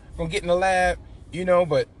ever. I'm going to get in the lab, you know,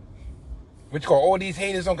 but all these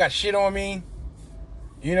haters don't got shit on me.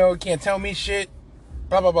 You know, can't tell me shit.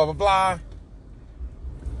 Blah, blah, blah, blah, blah.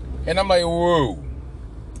 And I'm like, whoa.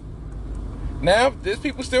 Now, there's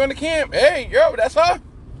people still in the camp. Hey, yo, that's her.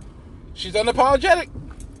 She's unapologetic.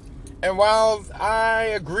 And while I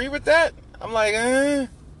agree with that, I'm like, I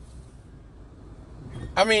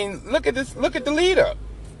mean, look at this. Look at the lead up.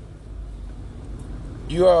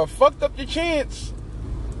 You fucked up your chance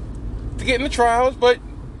to get in the trials, but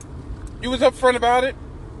you was upfront about it.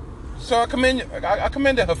 So I commended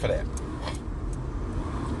her for that.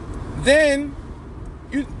 Then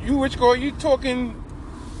you talking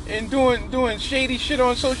and doing shady shit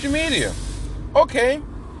on social media. Okay,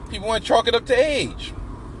 people want to chalk it up to age.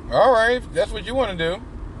 All right, if that's what you want to do.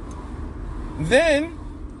 Then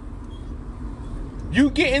you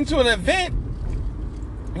get into an event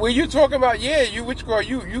where you talking about, yeah, you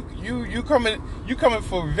coming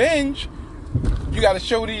for revenge. You gotta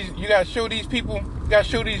show these people, you gotta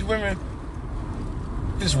show these women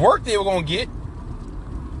this work they were gonna get.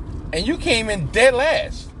 And you came in dead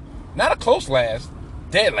last. Not a close last,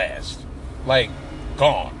 dead last. Like,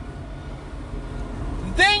 gone.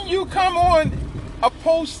 Then you come on a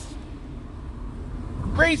post-race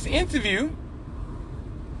interview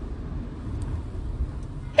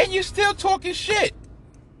and you still talking shit.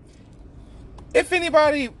 If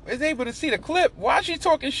anybody is able to see the clip, while she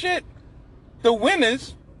talking shit, the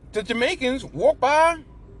winners, the Jamaicans, walked by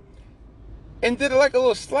and did like a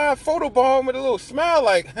little slide photo bomb with a little smile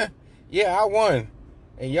like, yeah, I won.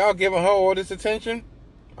 And y'all giving her all this attention?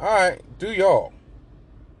 All right, do y'all.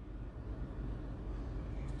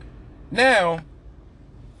 Now,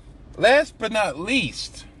 last but not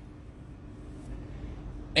least,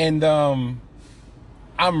 and I'm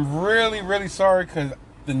really, really sorry because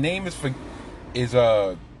the name is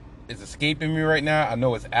escaping me right now. I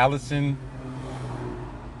know it's Allison.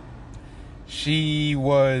 She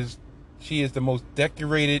is the most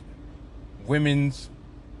decorated women's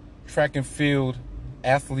track and field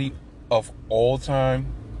athlete of all time,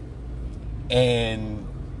 and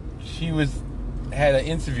she had an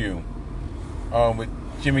interview with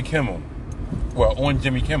Jimmy Kimmel, on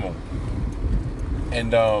Jimmy Kimmel,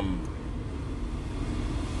 and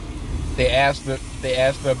they asked her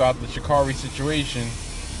about the Sha'carri situation,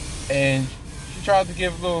 and she tried to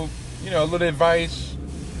give a little advice,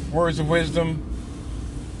 words of wisdom.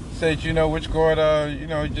 Said,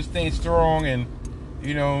 just staying strong and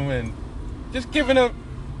just giving her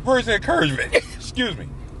words of encouragement. Excuse me.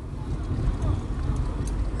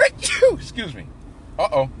 Excuse me.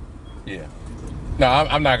 Uh-oh. Yeah. No,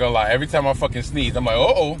 I'm not gonna lie. Every time I fucking sneeze, I'm like,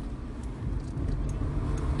 uh-oh.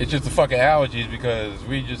 It's just the fucking allergies because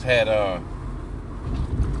we just had a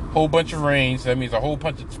whole bunch of rain. So that means a whole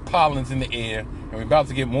bunch of pollens in the air. And we're about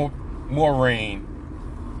to get more rain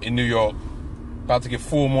in New York. About to get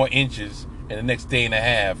 4 more inches in the next day and a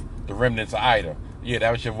half. The remnants of Ida. Yeah,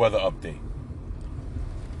 that was your weather update.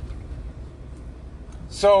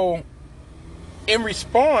 So, in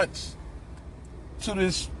response to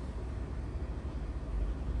this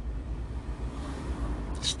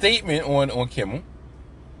statement on Kimmel,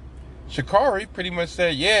 Sha'carri pretty much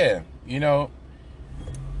said, yeah,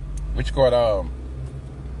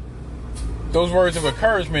 those words of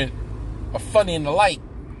encouragement are funny in the light.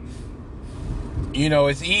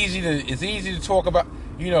 It's easy to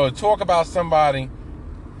talk about somebody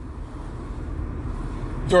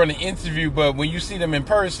during the interview, but when you see them in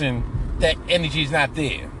person, that energy's not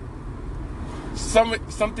there.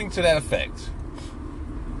 Something to that effect.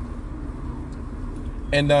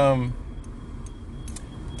 And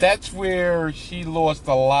that's where she lost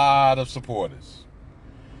a lot of supporters.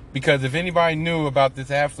 Because if anybody knew about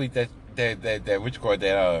this athlete that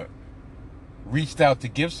reached out to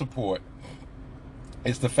give support,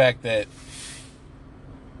 it's the fact that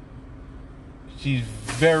she's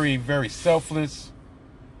very, very selfless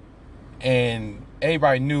And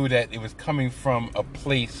everybody knew that it was coming from a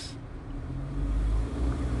place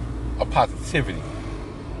of positivity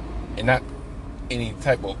and not any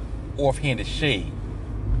type of offhanded shade.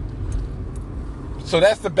 So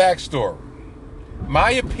that's the backstory.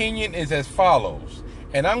 My opinion is as follows,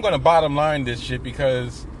 and I'm going to bottom line this shit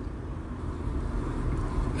because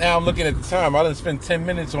now I'm looking at the time. I done spent 10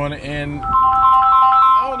 minutes on it, and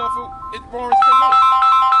I don't know if it's boring 10 minutes.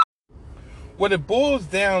 What it boils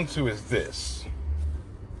down to is this.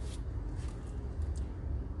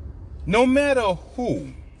 No matter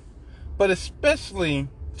who, but especially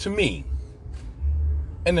to me,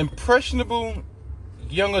 an impressionable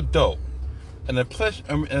young adult, an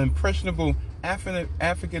impressionable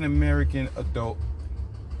African American adult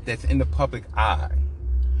that's in the public eye,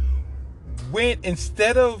 when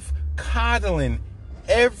instead of coddling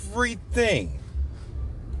everything,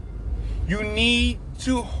 you need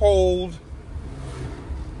to hold.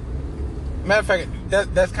 Matter of fact,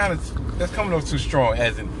 that's coming off too strong,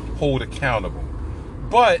 as in hold accountable.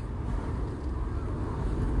 But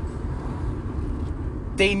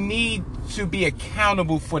they need to be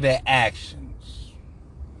accountable for their actions,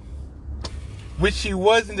 which she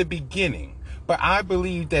was in the beginning. But I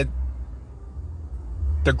believe that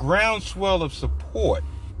the groundswell of support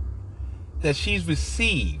that she's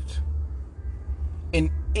received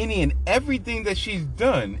in any and everything that she's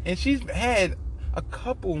done, and she's had a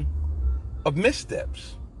couple of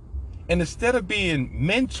missteps, and instead of being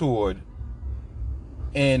mentored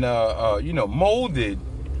and molded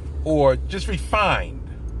or just refined,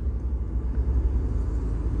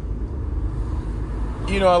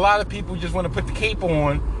 a lot of people just want to put the cape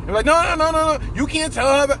on. They're like, no, you can't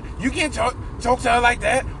tell her, you can't talk to her like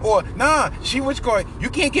that, or nah, you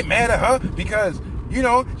can't get mad at her because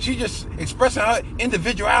she just expressing her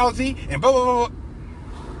individuality and blah blah blah.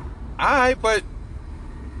 Alright, but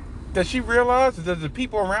does she realize, does the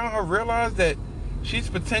people around her realize that she's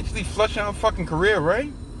potentially flushing her fucking career,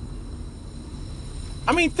 right?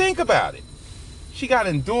 I mean, think about it. She got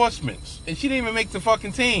endorsements, and she didn't even make the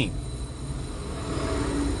fucking team.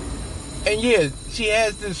 And yeah, she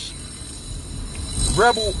has this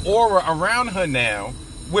rebel aura around her now,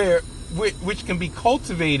 which can be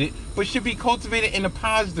cultivated, but should be cultivated in a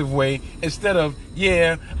positive way instead of,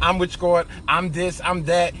 I'm which God, I'm this, I'm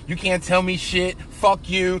that, you can't tell me shit, fuck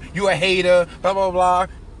you, you a hater, blah, blah, blah.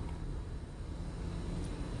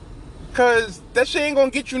 Because that shit ain't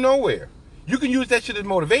gonna get you nowhere. You can use that shit as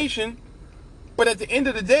motivation, but at the end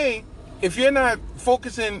of the day, if you're not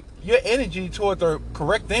focusing your energy toward the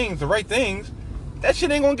correct things, the right things, that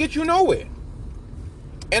shit ain't gonna get you nowhere.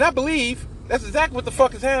 And I believe that's exactly what the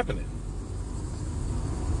fuck is happening.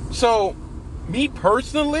 So, me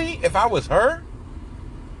personally, if I was her,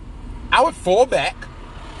 I would fall back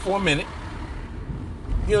for a minute,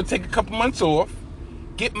 take a couple months off,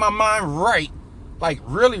 get my mind right, like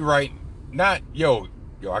really right, not, yo,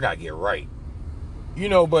 I gotta get right,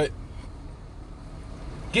 but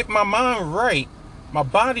get my mind right, my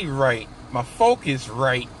body right, my focus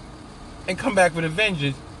right, and come back with a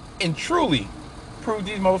vengeance and truly prove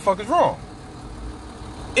these motherfuckers wrong.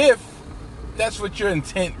 If that's what your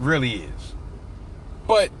intent really is.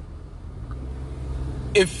 But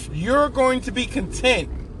if you're going to be content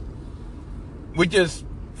with just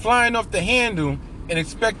flying off the handle and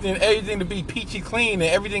expecting everything to be peachy clean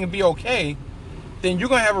and everything to be okay, then you're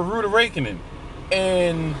going to have a rude awakening.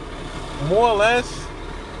 And more or less,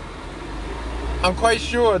 I'm quite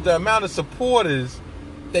sure the amount of supporters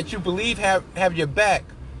that you believe have your back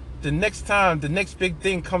the next time the next big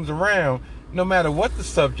thing comes around, no matter what the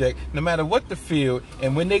subject, no matter what the field,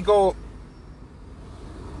 and when they go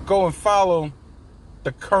and follow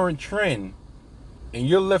the current trend, and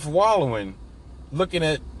you're left wallowing, looking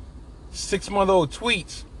at 6-month-old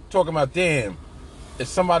tweets, talking about, damn, if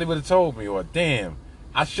somebody would have told me, or damn,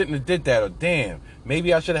 I shouldn't have did that, or damn,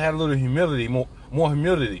 maybe I should have had a little humility, more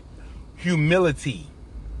humility.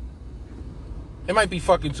 It might be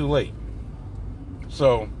fucking too late.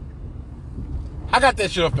 So, I got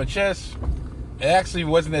that shit off my chest. It actually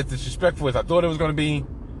wasn't as disrespectful as I thought it was going to be.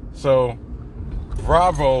 So,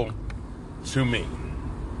 bravo to me.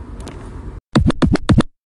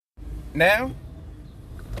 Now,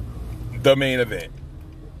 the main event.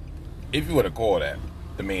 If you want to call that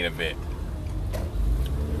the main event.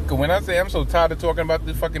 Because when I say I'm so tired of talking about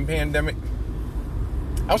this fucking pandemic,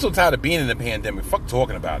 I'm so tired of being in the pandemic. Fuck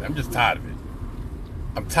talking about it. I'm just tired of it.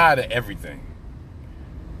 I'm tired of everything.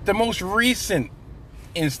 The most recent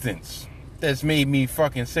instance that's made me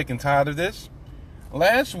fucking sick and tired of this.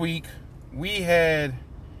 Last week, we had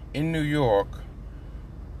in New York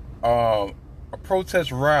a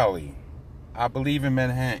protest rally, I believe in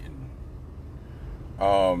Manhattan.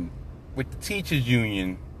 with the teachers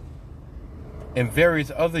union and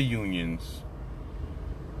various other unions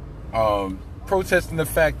protesting the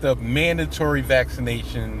fact of mandatory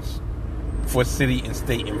vaccinations for city and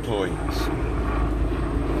state employees.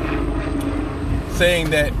 Saying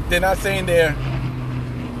that they're not saying they're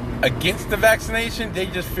against the vaccination, they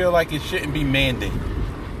just feel like it shouldn't be mandated.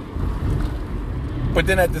 But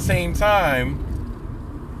then at the same time,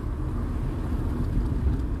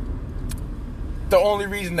 the only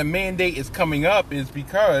reason the mandate is coming up is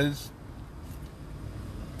because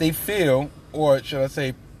they feel, or should I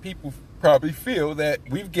say, people probably feel that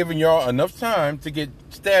we've given y'all enough time to get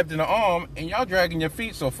stabbed in the arm and y'all dragging your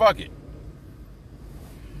feet, so fuck it.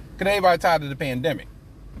 Because everybody tired of the pandemic.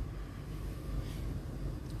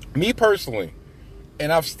 Me personally,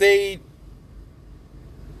 and I've stayed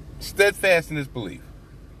steadfast in this belief,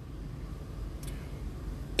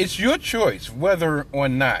 it's your choice whether or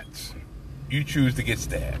not you choose to get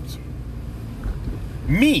stabbed.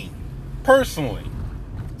 Me, personally,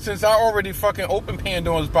 since I already fucking opened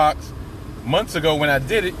Pandora's box months ago when I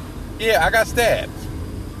did it, yeah, I got stabbed.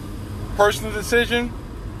 Personal decision,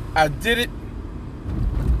 I did it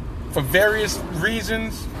for various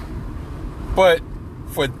reasons, but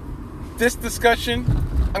for this discussion,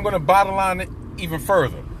 I'm going to bottom line it even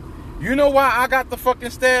further. You know why I got the fucking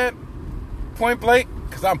stab? Point blank,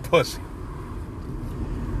 because I'm pussy.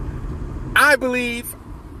 I believe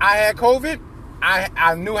I had COVID.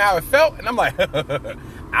 I knew how it felt, and I'm like,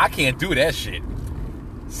 I can't do that shit.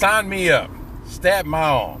 Sign me up. Stab my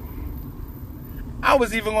arm. I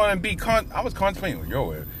was even going to be, I was contemplating,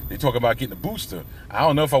 yo, they talk about getting a booster. I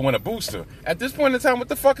don't know if I want a booster. At this point in time, what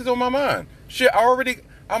the fuck is on my mind? Shit,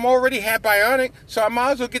 I'm already half bionic, so I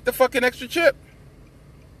might as well get the fucking extra chip.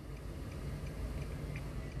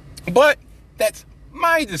 But that's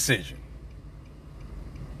my decision.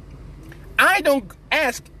 I don't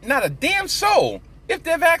ask not a damn soul if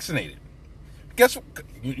they're vaccinated. Guess what?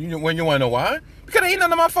 When you want to know why? Because it ain't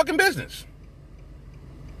none of my fucking business.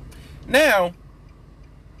 Now,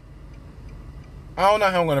 I don't know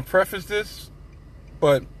how I'm going to preface this,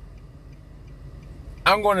 but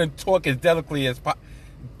I'm going to talk as delicately as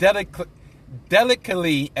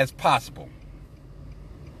possible.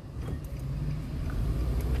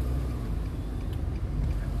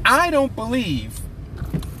 I don't believe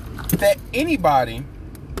that anybody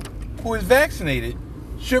who is vaccinated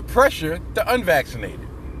should pressure the unvaccinated.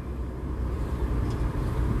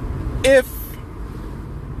 If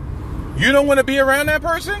you don't want to be around that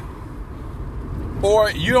person, or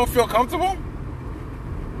you don't feel comfortable,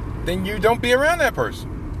 then you don't be around that person.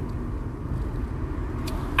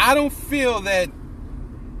 I don't feel that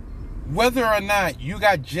whether or not you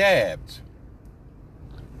got jabbed,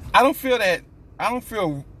 I don't feel that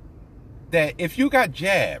if you got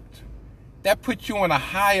jabbed, that puts you on a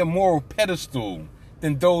higher moral pedestal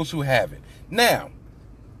than those who haven't. Now,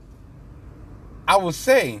 I will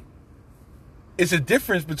say, it's a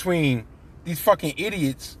difference between these fucking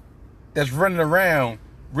idiots that's running around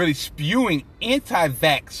really spewing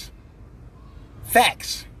anti-vax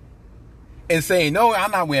facts and saying, no, I'm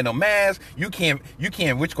not wearing no mask. You can't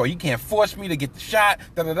force me to get the shot,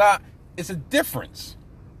 It's a difference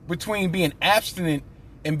between being abstinent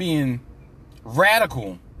and being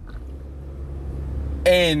radical.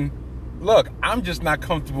 And look, I'm just not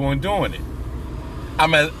comfortable in doing it.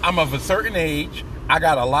 I'm of a certain age. I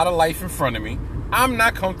got a lot of life in front of me. I'm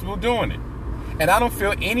not comfortable doing it. And I don't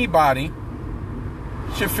feel anybody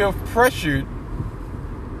should feel pressured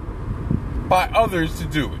by others to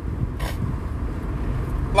do it.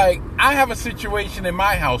 Like, I have a situation in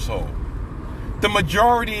my household. The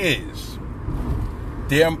majority is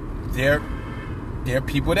there are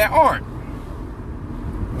people that aren't.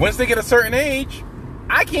 Once they get a certain age,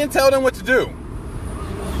 I can't tell them what to do.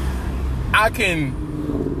 I can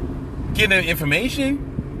give them information.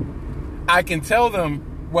 I can tell them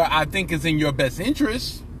what I think is in your best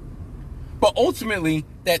interest. But ultimately,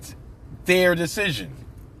 that's their decision.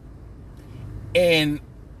 And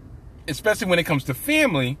especially when it comes to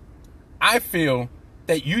family, I feel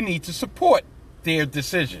that you need to support their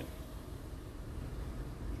decision.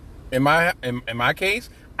 In my case,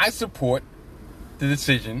 I support the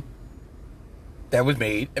decision that was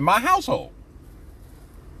made in my household.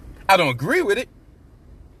 I don't agree with it,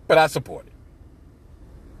 but I support it.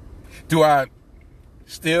 Do I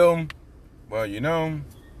still,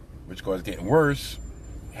 which is getting worse,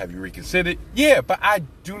 have you reconsidered? Yeah, but I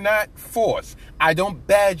do not force. I don't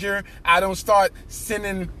badger. I don't start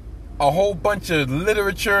sending a whole bunch of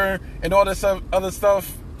literature and all this other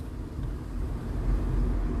stuff.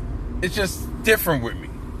 It's just different with me.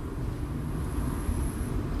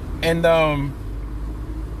 And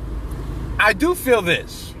I do feel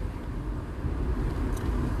this.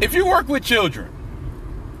 If you work with children,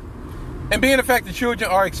 and being the fact that children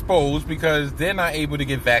are exposed because they're not able to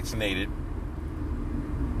get vaccinated,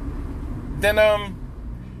 then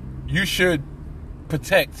you should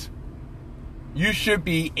protect. You should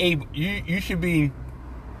be able. You should be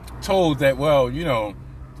told that, well, you know,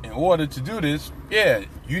 in order to do this, yeah,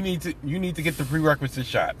 you need to get the prerequisite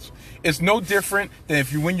shots. It's no different than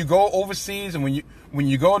when you go overseas and when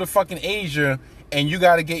you go to fucking Asia and you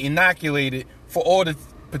got to get inoculated for all the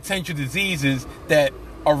potential diseases that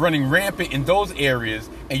are running rampant in those areas,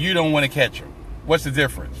 and you don't want to catch them. What's the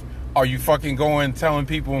difference? Are you fucking going telling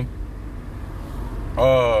people,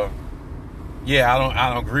 yeah,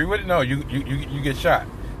 I don't agree with it? No, you get shot.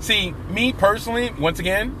 See, me personally, once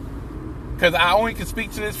again, because I only can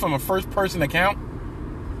speak to this from a first-person account.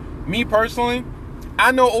 Me personally,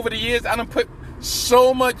 I know over the years I done put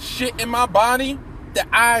so much shit in my body that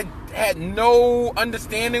I had no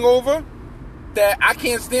understanding over, that I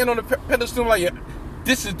can't stand on the pedestal like,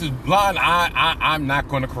 this is the line I'm not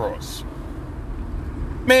going to cross.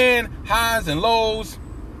 Man, highs and lows,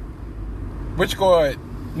 which got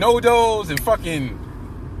no-dos and fucking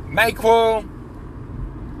NyQuil,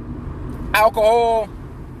 alcohol,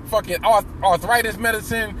 fucking arthritis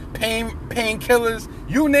medicine, painkillers,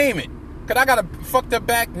 you name it. Because I got a fucked up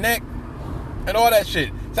back, neck, and all that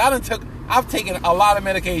shit. So I've taken a lot of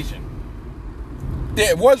medication.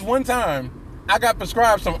 There was one time I got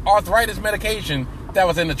prescribed some arthritis medication that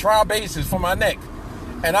was in the trial basis for my neck.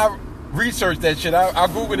 And I researched that shit. I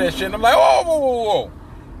Googled that shit. And I'm like, whoa.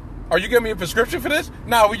 Are you giving me a prescription for this?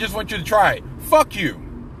 No, we just want you to try it. Fuck you.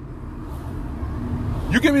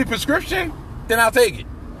 You give me a prescription? Then I'll take it.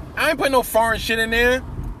 I ain't putting no foreign shit in there.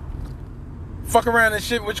 Fuck around and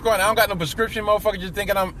shit. I don't got no prescription, motherfucker. Just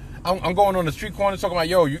thinking I'm going on the street corner talking about,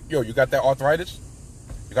 you got that arthritis?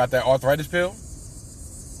 You got that arthritis pill?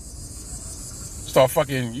 Start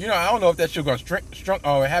fucking, I don't know if that shit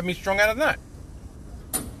gonna have me strung out or not.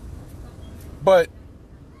 But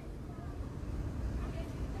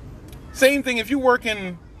same thing if you work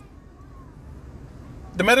in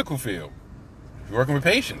the medical field. If you're working with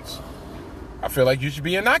patients, I feel like you should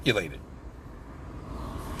be inoculated.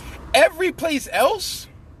 Every place else,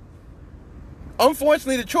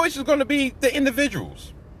 unfortunately, the choice is going to be the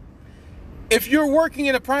individuals. If you're working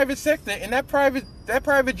in a private sector and that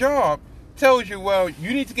private job tells you, well,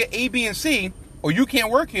 you need to get A, B, and C, or you can't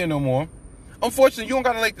work here no more, unfortunately, you don't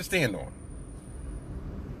got a leg to stand on.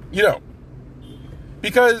 You don't.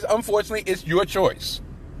 Because, unfortunately, it's your choice.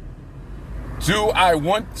 Do I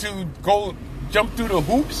want to go jump through the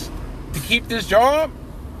hoops to keep this job?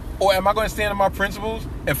 Or am I going to stand on my principles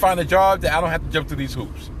and find a job that I don't have to jump through these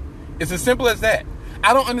hoops? It's as simple as that.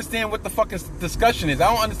 I don't understand what the fucking discussion is.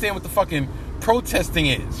 I don't understand what the fucking protesting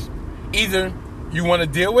is. Either you want to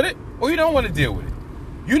deal with it or you don't want to deal with it.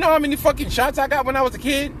 You know how many fucking shots I got when I was a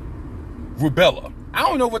kid? Rubella. I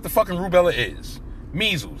don't know what the fucking rubella is.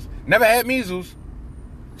 Measles. Never had measles.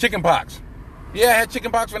 Chickenpox. Yeah, I had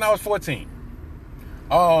chickenpox when I was 14.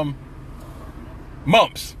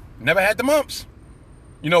 Mumps. Never had the mumps.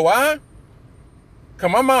 You know why?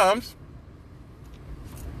 Because my mom's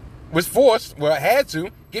was forced, well, I had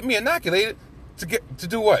to, get me inoculated to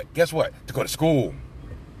do what? Guess what? To go to school.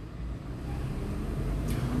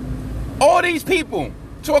 All these people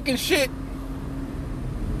talking shit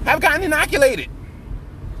have gotten inoculated.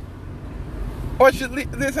 Or should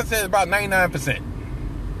this I said about 99%.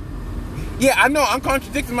 Yeah, I know I'm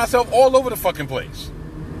contradicting myself all over the fucking place.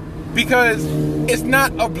 Because it's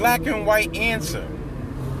not a black and white answer.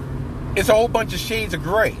 It's a whole bunch of shades of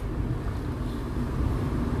gray.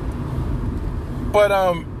 But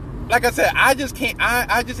like I said, I just can't.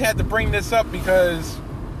 I just had to bring this up because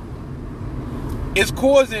it's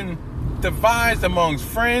causing divides amongst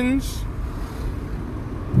friends.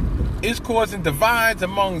 It's causing divides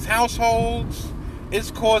amongst households.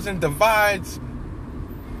 It's causing divides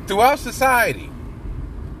throughout society.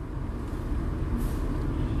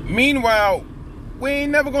 Meanwhile, we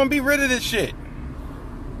ain't never gonna be rid of this shit.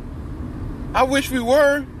 I wish we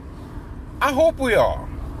were. I hope we are.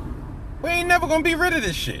 We ain't never gonna be rid of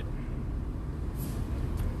this shit.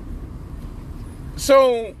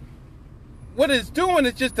 So, what it's doing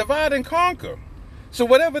is just divide and conquer. So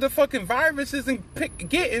whatever the fucking virus isn't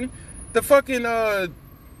getting, the fucking, the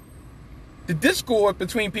discord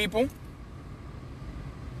between people,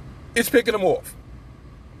 it's picking them off.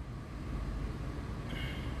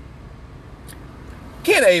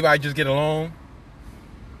 Can't everybody just get along?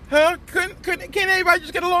 Huh? Can't everybody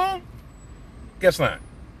just get along? Guess not.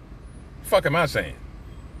 Fuck am I saying?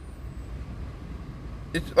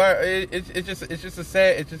 it's just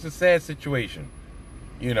a sad situation,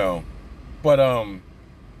 you know. But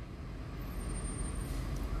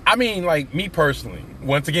I mean, like, me personally,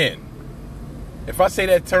 once again, if I say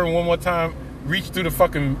that term one more time, reach through the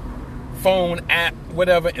fucking phone app,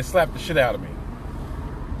 whatever, and slap the shit out of me.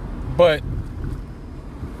 But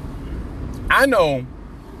I know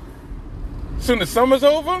as soon as summer's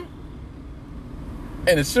over,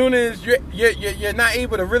 and as soon as you're not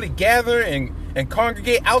able to really gather and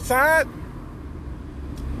congregate outside,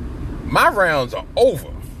 my rounds are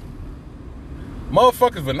over.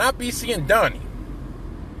 Motherfuckers will not be seeing Donnie.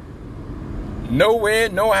 Nowhere,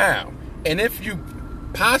 no how. And if you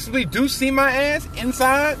possibly do see my ass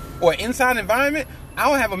inside or inside environment,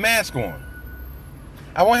 I'll have a mask on.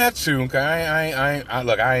 I won't have to, cause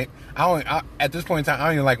I at this point in time, I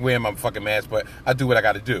don't even like wearing my fucking mask, but I do what I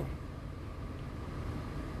gotta do.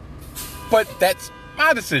 But that's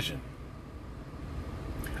my decision.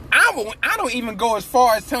 I don't even go as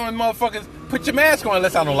far as telling motherfuckers, put your mask on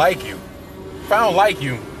unless I don't like you. If I don't like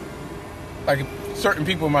you, like certain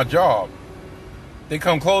people in my job, they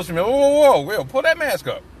come close to me. Whoa, Will, pull that mask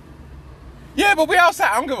up. Yeah, but we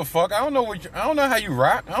outside. I don't give a fuck. I don't know how you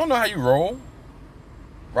rock. I don't know how you roll.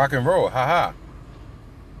 Rock and roll, haha.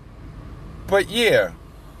 But yeah,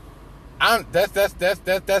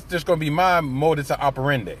 that's just gonna be my modus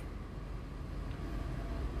operandi.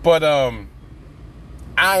 But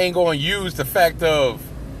I ain't gonna use the fact of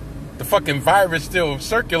the fucking virus still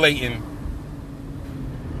circulating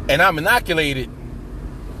and I'm inoculated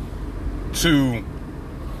to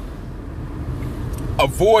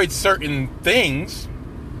avoid certain things,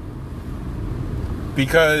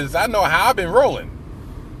 because I know how I've been rolling,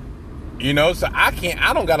 you know. So I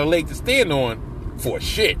don't got a leg to stand on for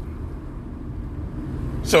shit.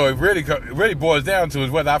 So it really boils down to is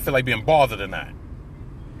whether I feel like being bothered or not.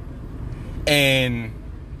 And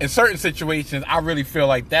in certain situations, I really feel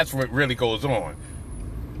like that's what really goes on.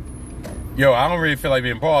 Yo, I don't really feel like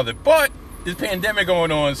being bothered, but this pandemic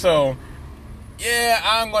going on, so yeah,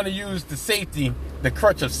 I'm going to use the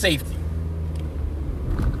crutch of safety.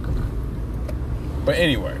 But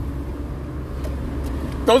anyway,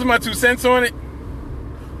 those are my 2 cents on it.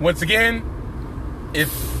 Once again, if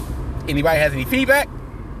anybody has any feedback,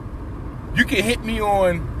 you can hit me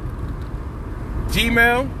on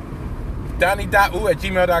Gmail,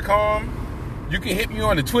 donnie.oo@gmail.com. You can hit me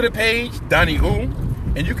on the Twitter page, DonnieOo.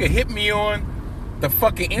 And you can hit me on the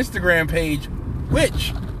fucking Instagram page,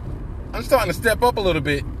 which I'm starting to step up a little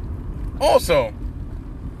bit, also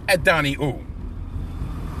at DonnieOo.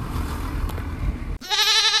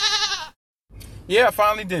 Yeah, I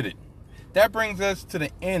finally did it. That brings us to the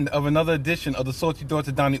end of another edition of the Salty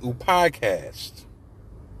Daughter DonnieOo podcast.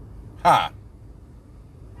 Ha.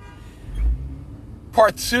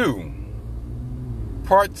 Part 2.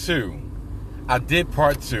 I did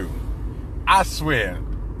part 2. I swear,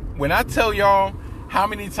 when I tell y'all how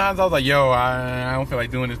many times I was like, yo, I don't feel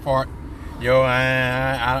like doing this part. Yo,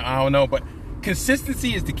 I don't know. But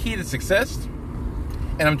consistency is the key to success.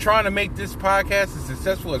 And I'm trying to make this podcast as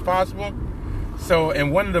successful as possible. So,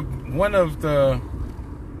 and one of the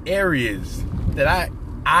areas that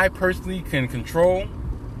I personally can control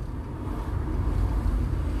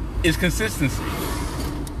is consistency.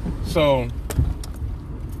 So,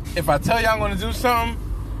 if I tell you I'm going to do something,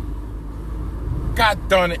 God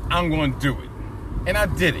darn it, I'm going to do it. And I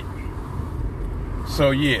did it.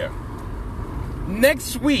 So, yeah.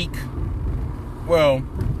 Next week, well,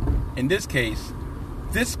 in this case,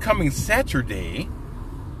 this coming Saturday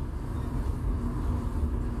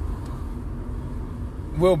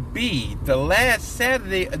will be the last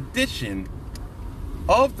Saturday edition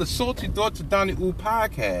of the Salty Daughter DonnieOo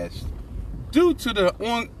podcast due to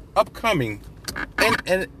the upcoming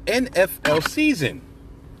NFL season.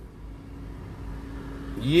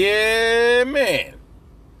 Yeah, man.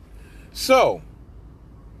 So,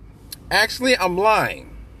 actually, I'm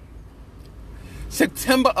lying.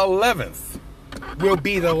 September 11th will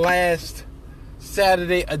be the last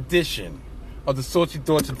Saturday edition of the Salty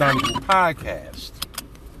Daughter DonnieOo podcast.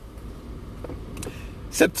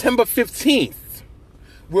 September 15th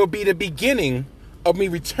will be the beginning of me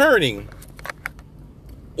returning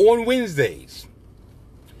on Wednesdays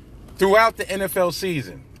throughout the NFL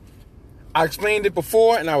season. I explained it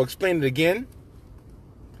before and I'll explain it again.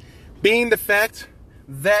 Being the fact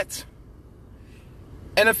that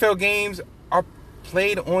NFL games are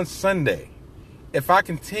played on Sunday. If I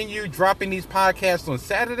continue dropping these podcasts on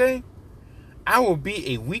Saturday, I will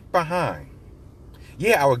be a week behind.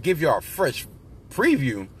 Yeah, I will give you a fresh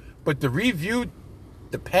preview, but the review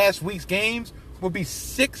the past week's games will be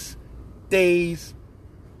 6 days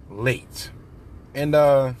late. And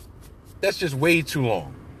that's just way too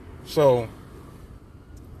long. So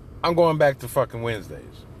I'm going back to fucking Wednesdays.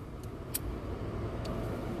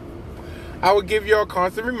 I will give y'all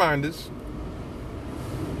constant reminders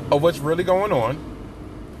of what's really going on.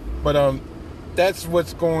 But that's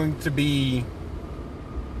what's going to be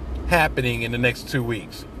happening in the next 2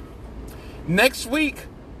 weeks. Next week,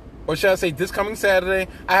 or should I say this coming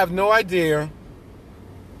Saturday, I have no idea.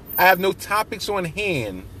 I have no topics on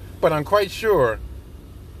hand, but I'm quite sure,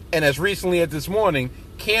 and as recently as this morning,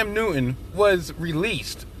 Cam Newton was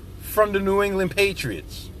released from the New England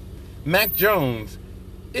Patriots. Mac Jones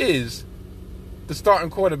is the starting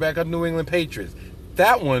quarterback of New England Patriots.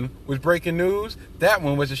 That one was breaking news. That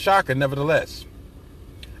one was a shocker, nevertheless.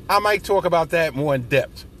 I might talk about that more in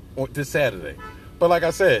depth this Saturday. But like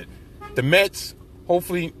I said, the Mets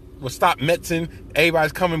hopefully will stop Metsing.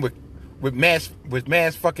 Everybody's coming with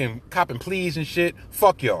mass fucking copping pleas and shit.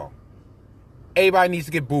 Fuck y'all. Everybody needs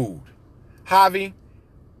to get booed. Javy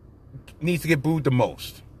needs to get booed the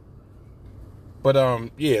most. But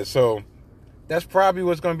yeah, so that's probably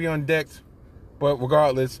what's gonna be on deck. But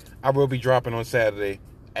regardless, I will be dropping on Saturday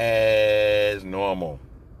as normal.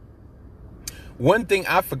 One thing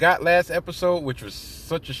I forgot last episode, which was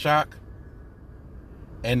such a shock,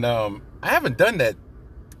 and I haven't done that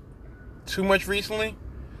too much recently,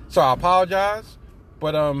 so I apologize.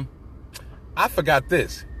 But I forgot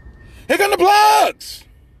this. Here come the plugs!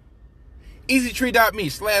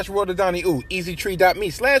 EasyTree.me/RotoDonnieOo.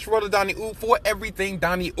 EasyTree.me/RotoDonnieOo for everything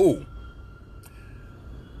Donnie Ooh.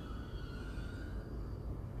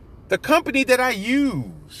 The company that I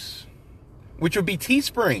use, which would be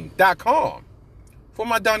teespring.com, for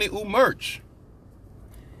my Donnie Ooh merch,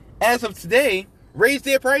 as of today, raised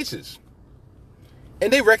their prices. And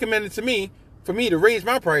they recommended to me, for me to raise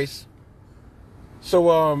my price,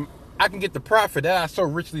 so I can get the profit that I so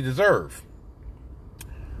richly deserve.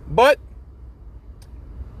 But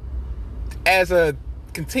as a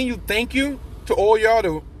continued thank you to all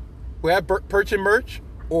y'all who have purchased merch,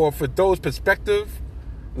 or for those prospective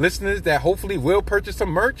listeners that hopefully will purchase some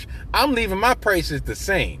merch, I'm leaving my prices the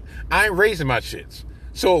same. I ain't raising my shits.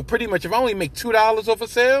 So pretty much, if I only make $2 off a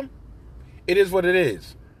sale, it is what it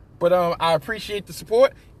is. But I appreciate the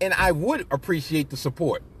support, and I would appreciate the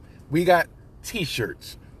support. We got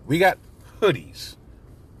t-shirts. We got hoodies.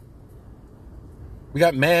 We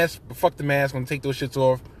got masks, but fuck the mask. I'm gonna take those shits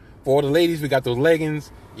off. For all the ladies, we got those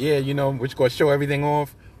leggings. Yeah, you know, which gonna show everything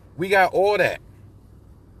off. We got all that.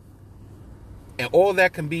 And all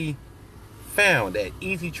that can be found at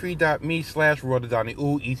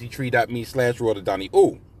easytree.me/RotoDonnieOo.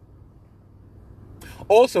 easytree.me/RotoDonnieOo.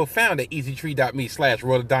 Also found at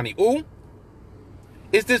easytree.me/RotoDonnieOo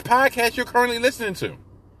is this podcast you're currently listening to.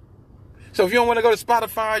 So if you don't want to go to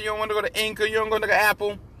Spotify, you don't want to go to Anchor, you don't want to go to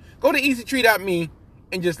Apple, go to easytree.me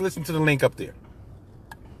and just listen to the link up there.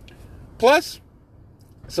 Plus,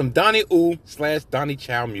 some Donnie Ooh / Donnie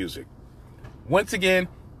Chow music. Once again,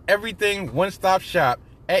 everything one-stop shop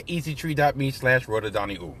at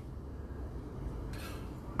easytree.me/RotoDonnieOo.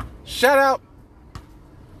 Shout out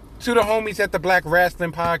to the homies at the Black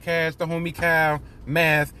Wrestling Podcast, the homie Cal,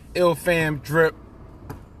 Math, Ilfam, Drip.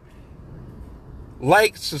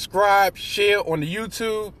 Like, subscribe, share on the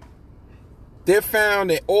YouTube. They're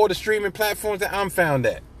found at all the streaming platforms that I'm found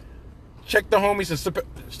at. Check the homies and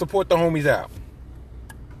support the homies out.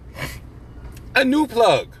 A new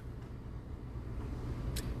plug.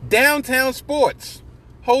 Downtown Sports,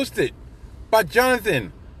 hosted by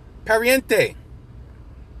Jonathan Pariente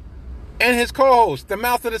and his co-host, the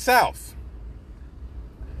Mouth of the South.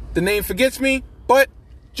 The name forgets me, but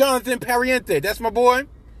Jonathan Pariente, that's my boy.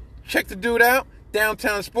 Check the dude out.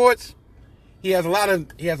 Downtown Sports. He has a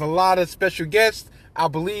lot of special guests. I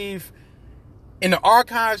believe in the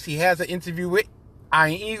archives he has an interview with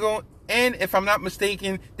Iron Eagle, and if I'm not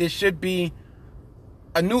mistaken, there should be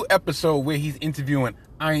a new episode where he's interviewing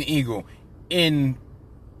Iron Eagle in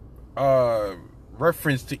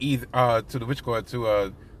reference to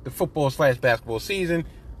the football / basketball season,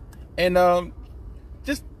 and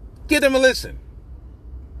just give them a listen.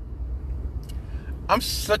 I'm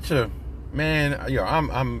such a man, yo.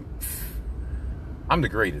 I'm the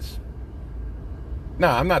greatest.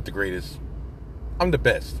 Nah, I'm not the greatest. I'm the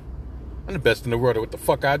best. I'm the best in the world at what the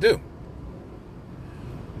fuck I do.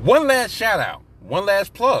 One last shout out. One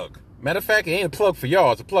last plug. Matter of fact, it ain't a plug for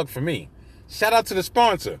y'all. It's a plug for me. Shout out to the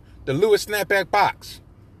sponsor, the Lewis Snapback Box.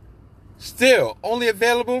 Still only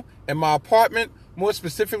available in my apartment. More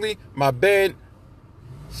specifically, my bed.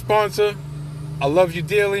 Sponsor, I love you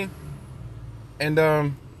dearly.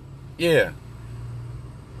 And, yeah.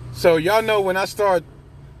 So y'all know when I start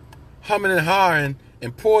humming and hawing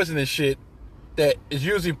and pausing and shit, that it's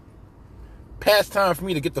usually past time for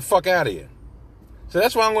me to get the fuck out of here. So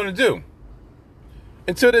that's what I'm going to do.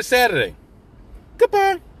 Until this Saturday.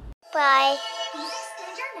 Goodbye. Bye.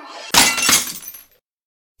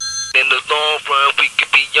 In the long run, we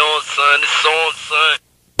could be on, son. It's on, son.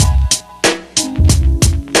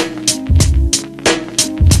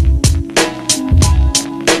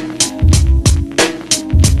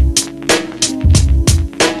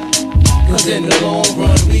 Cause in the long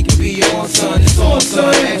run we can be on, son. It's on,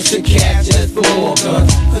 son. Extra cash just for more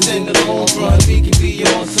guns. Cause in the long run we can be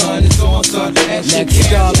on, son. It's on, son. Extra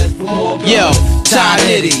cash just for more guns. Yo, Ty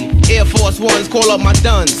Nitty, Air Force Ones, call up my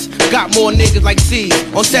duns. Got more niggas like C's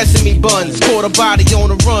on sesame buns. Caught a body on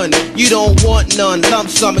the run, you don't want none. Lump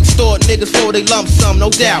sum, extort niggas for they lump sum, no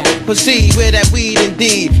doubt. Proceed with that weed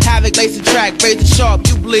indeed. Havoc, lace the track, razor sharp,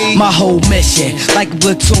 you bleed. My whole mission, like a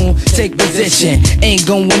platoon, take position. Ain't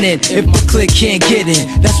going in if the clique can't get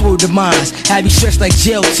in. That's word of mines, have you stressed like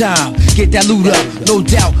jail time. Get that loot up, no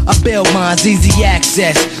doubt, I bail mines, easy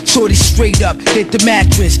access. Shorty straight up, hit the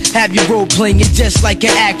mattress. Have you role playing it just like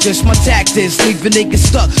an actress. My tactics, leave a nigga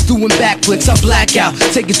stuck, doing backflips. I black out,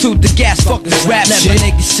 take it to the gas, fuck this rap shit. Let my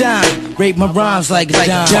niggas shine, rape my rhymes like a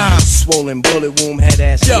dime. Swollen bullet wound, head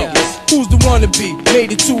ass. Yo, who's the wannabe?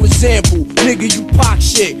 Made it to example. Nigga, you pop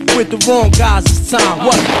shit with the wrong guys, it's time.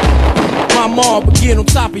 What? My mom would get on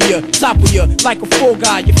top of you, like a full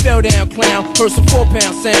guy. You fell down, clown. Heard some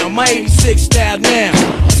 4-pound sound. My 86 style now.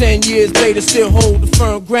 10 years later, still hold the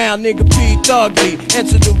firm ground. Nigga P Thugly,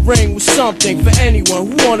 enter the ring with something for anyone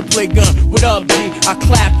who wanna play gun. What up, D? I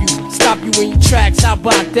clap you, stop you in your tracks. How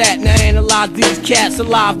about that? Now analyze these cats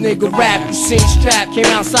alive, nigga. Rap, you seen strap, came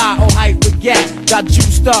outside on hype with gas. Got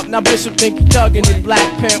juiced up, now Bishop think he thuggin' it.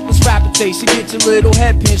 Black Panthers rapidate, she get your little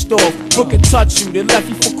head pinched off. Book and touch you, they left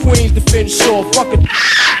you for Queens to finish off. Fucking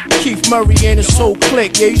Keith Murray and his whole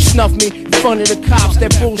clique. Yeah, you snuff me in front of the cops,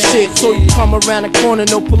 that bullshit. So you come around the corner,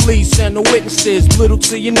 no police and no witnesses. Little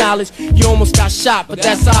to your knowledge, you almost got shot, but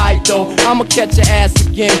that's alright though. I'ma catch your ass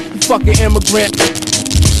again, you fucking immigrant.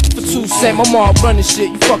 For 2 cents, my mom running shit,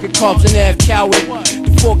 you fucking cubs and half coward.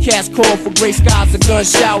 The forecast call for gray skies and gun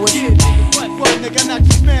showers.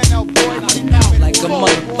 Like a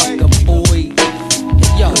motherfucker, boy.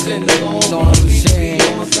 Yo, know what I'm saying?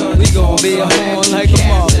 We gon' be on like a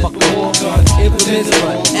motherfucker. Infamous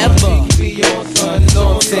forever. Know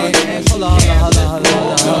what I'm saying? Hold on.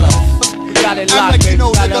 Got it locked, baby.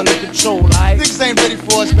 Got it under control, alright? Niggas ain't ready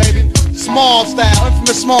for us, baby. Small style,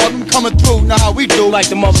 infamous small, them coming through. Know how we do. Like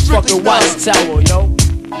the motherfucking Watch Tower, yo.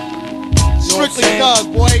 Strictly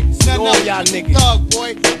thug, boy. All y'all niggas. Thug,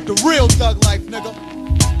 boy. The real thug life, nigga.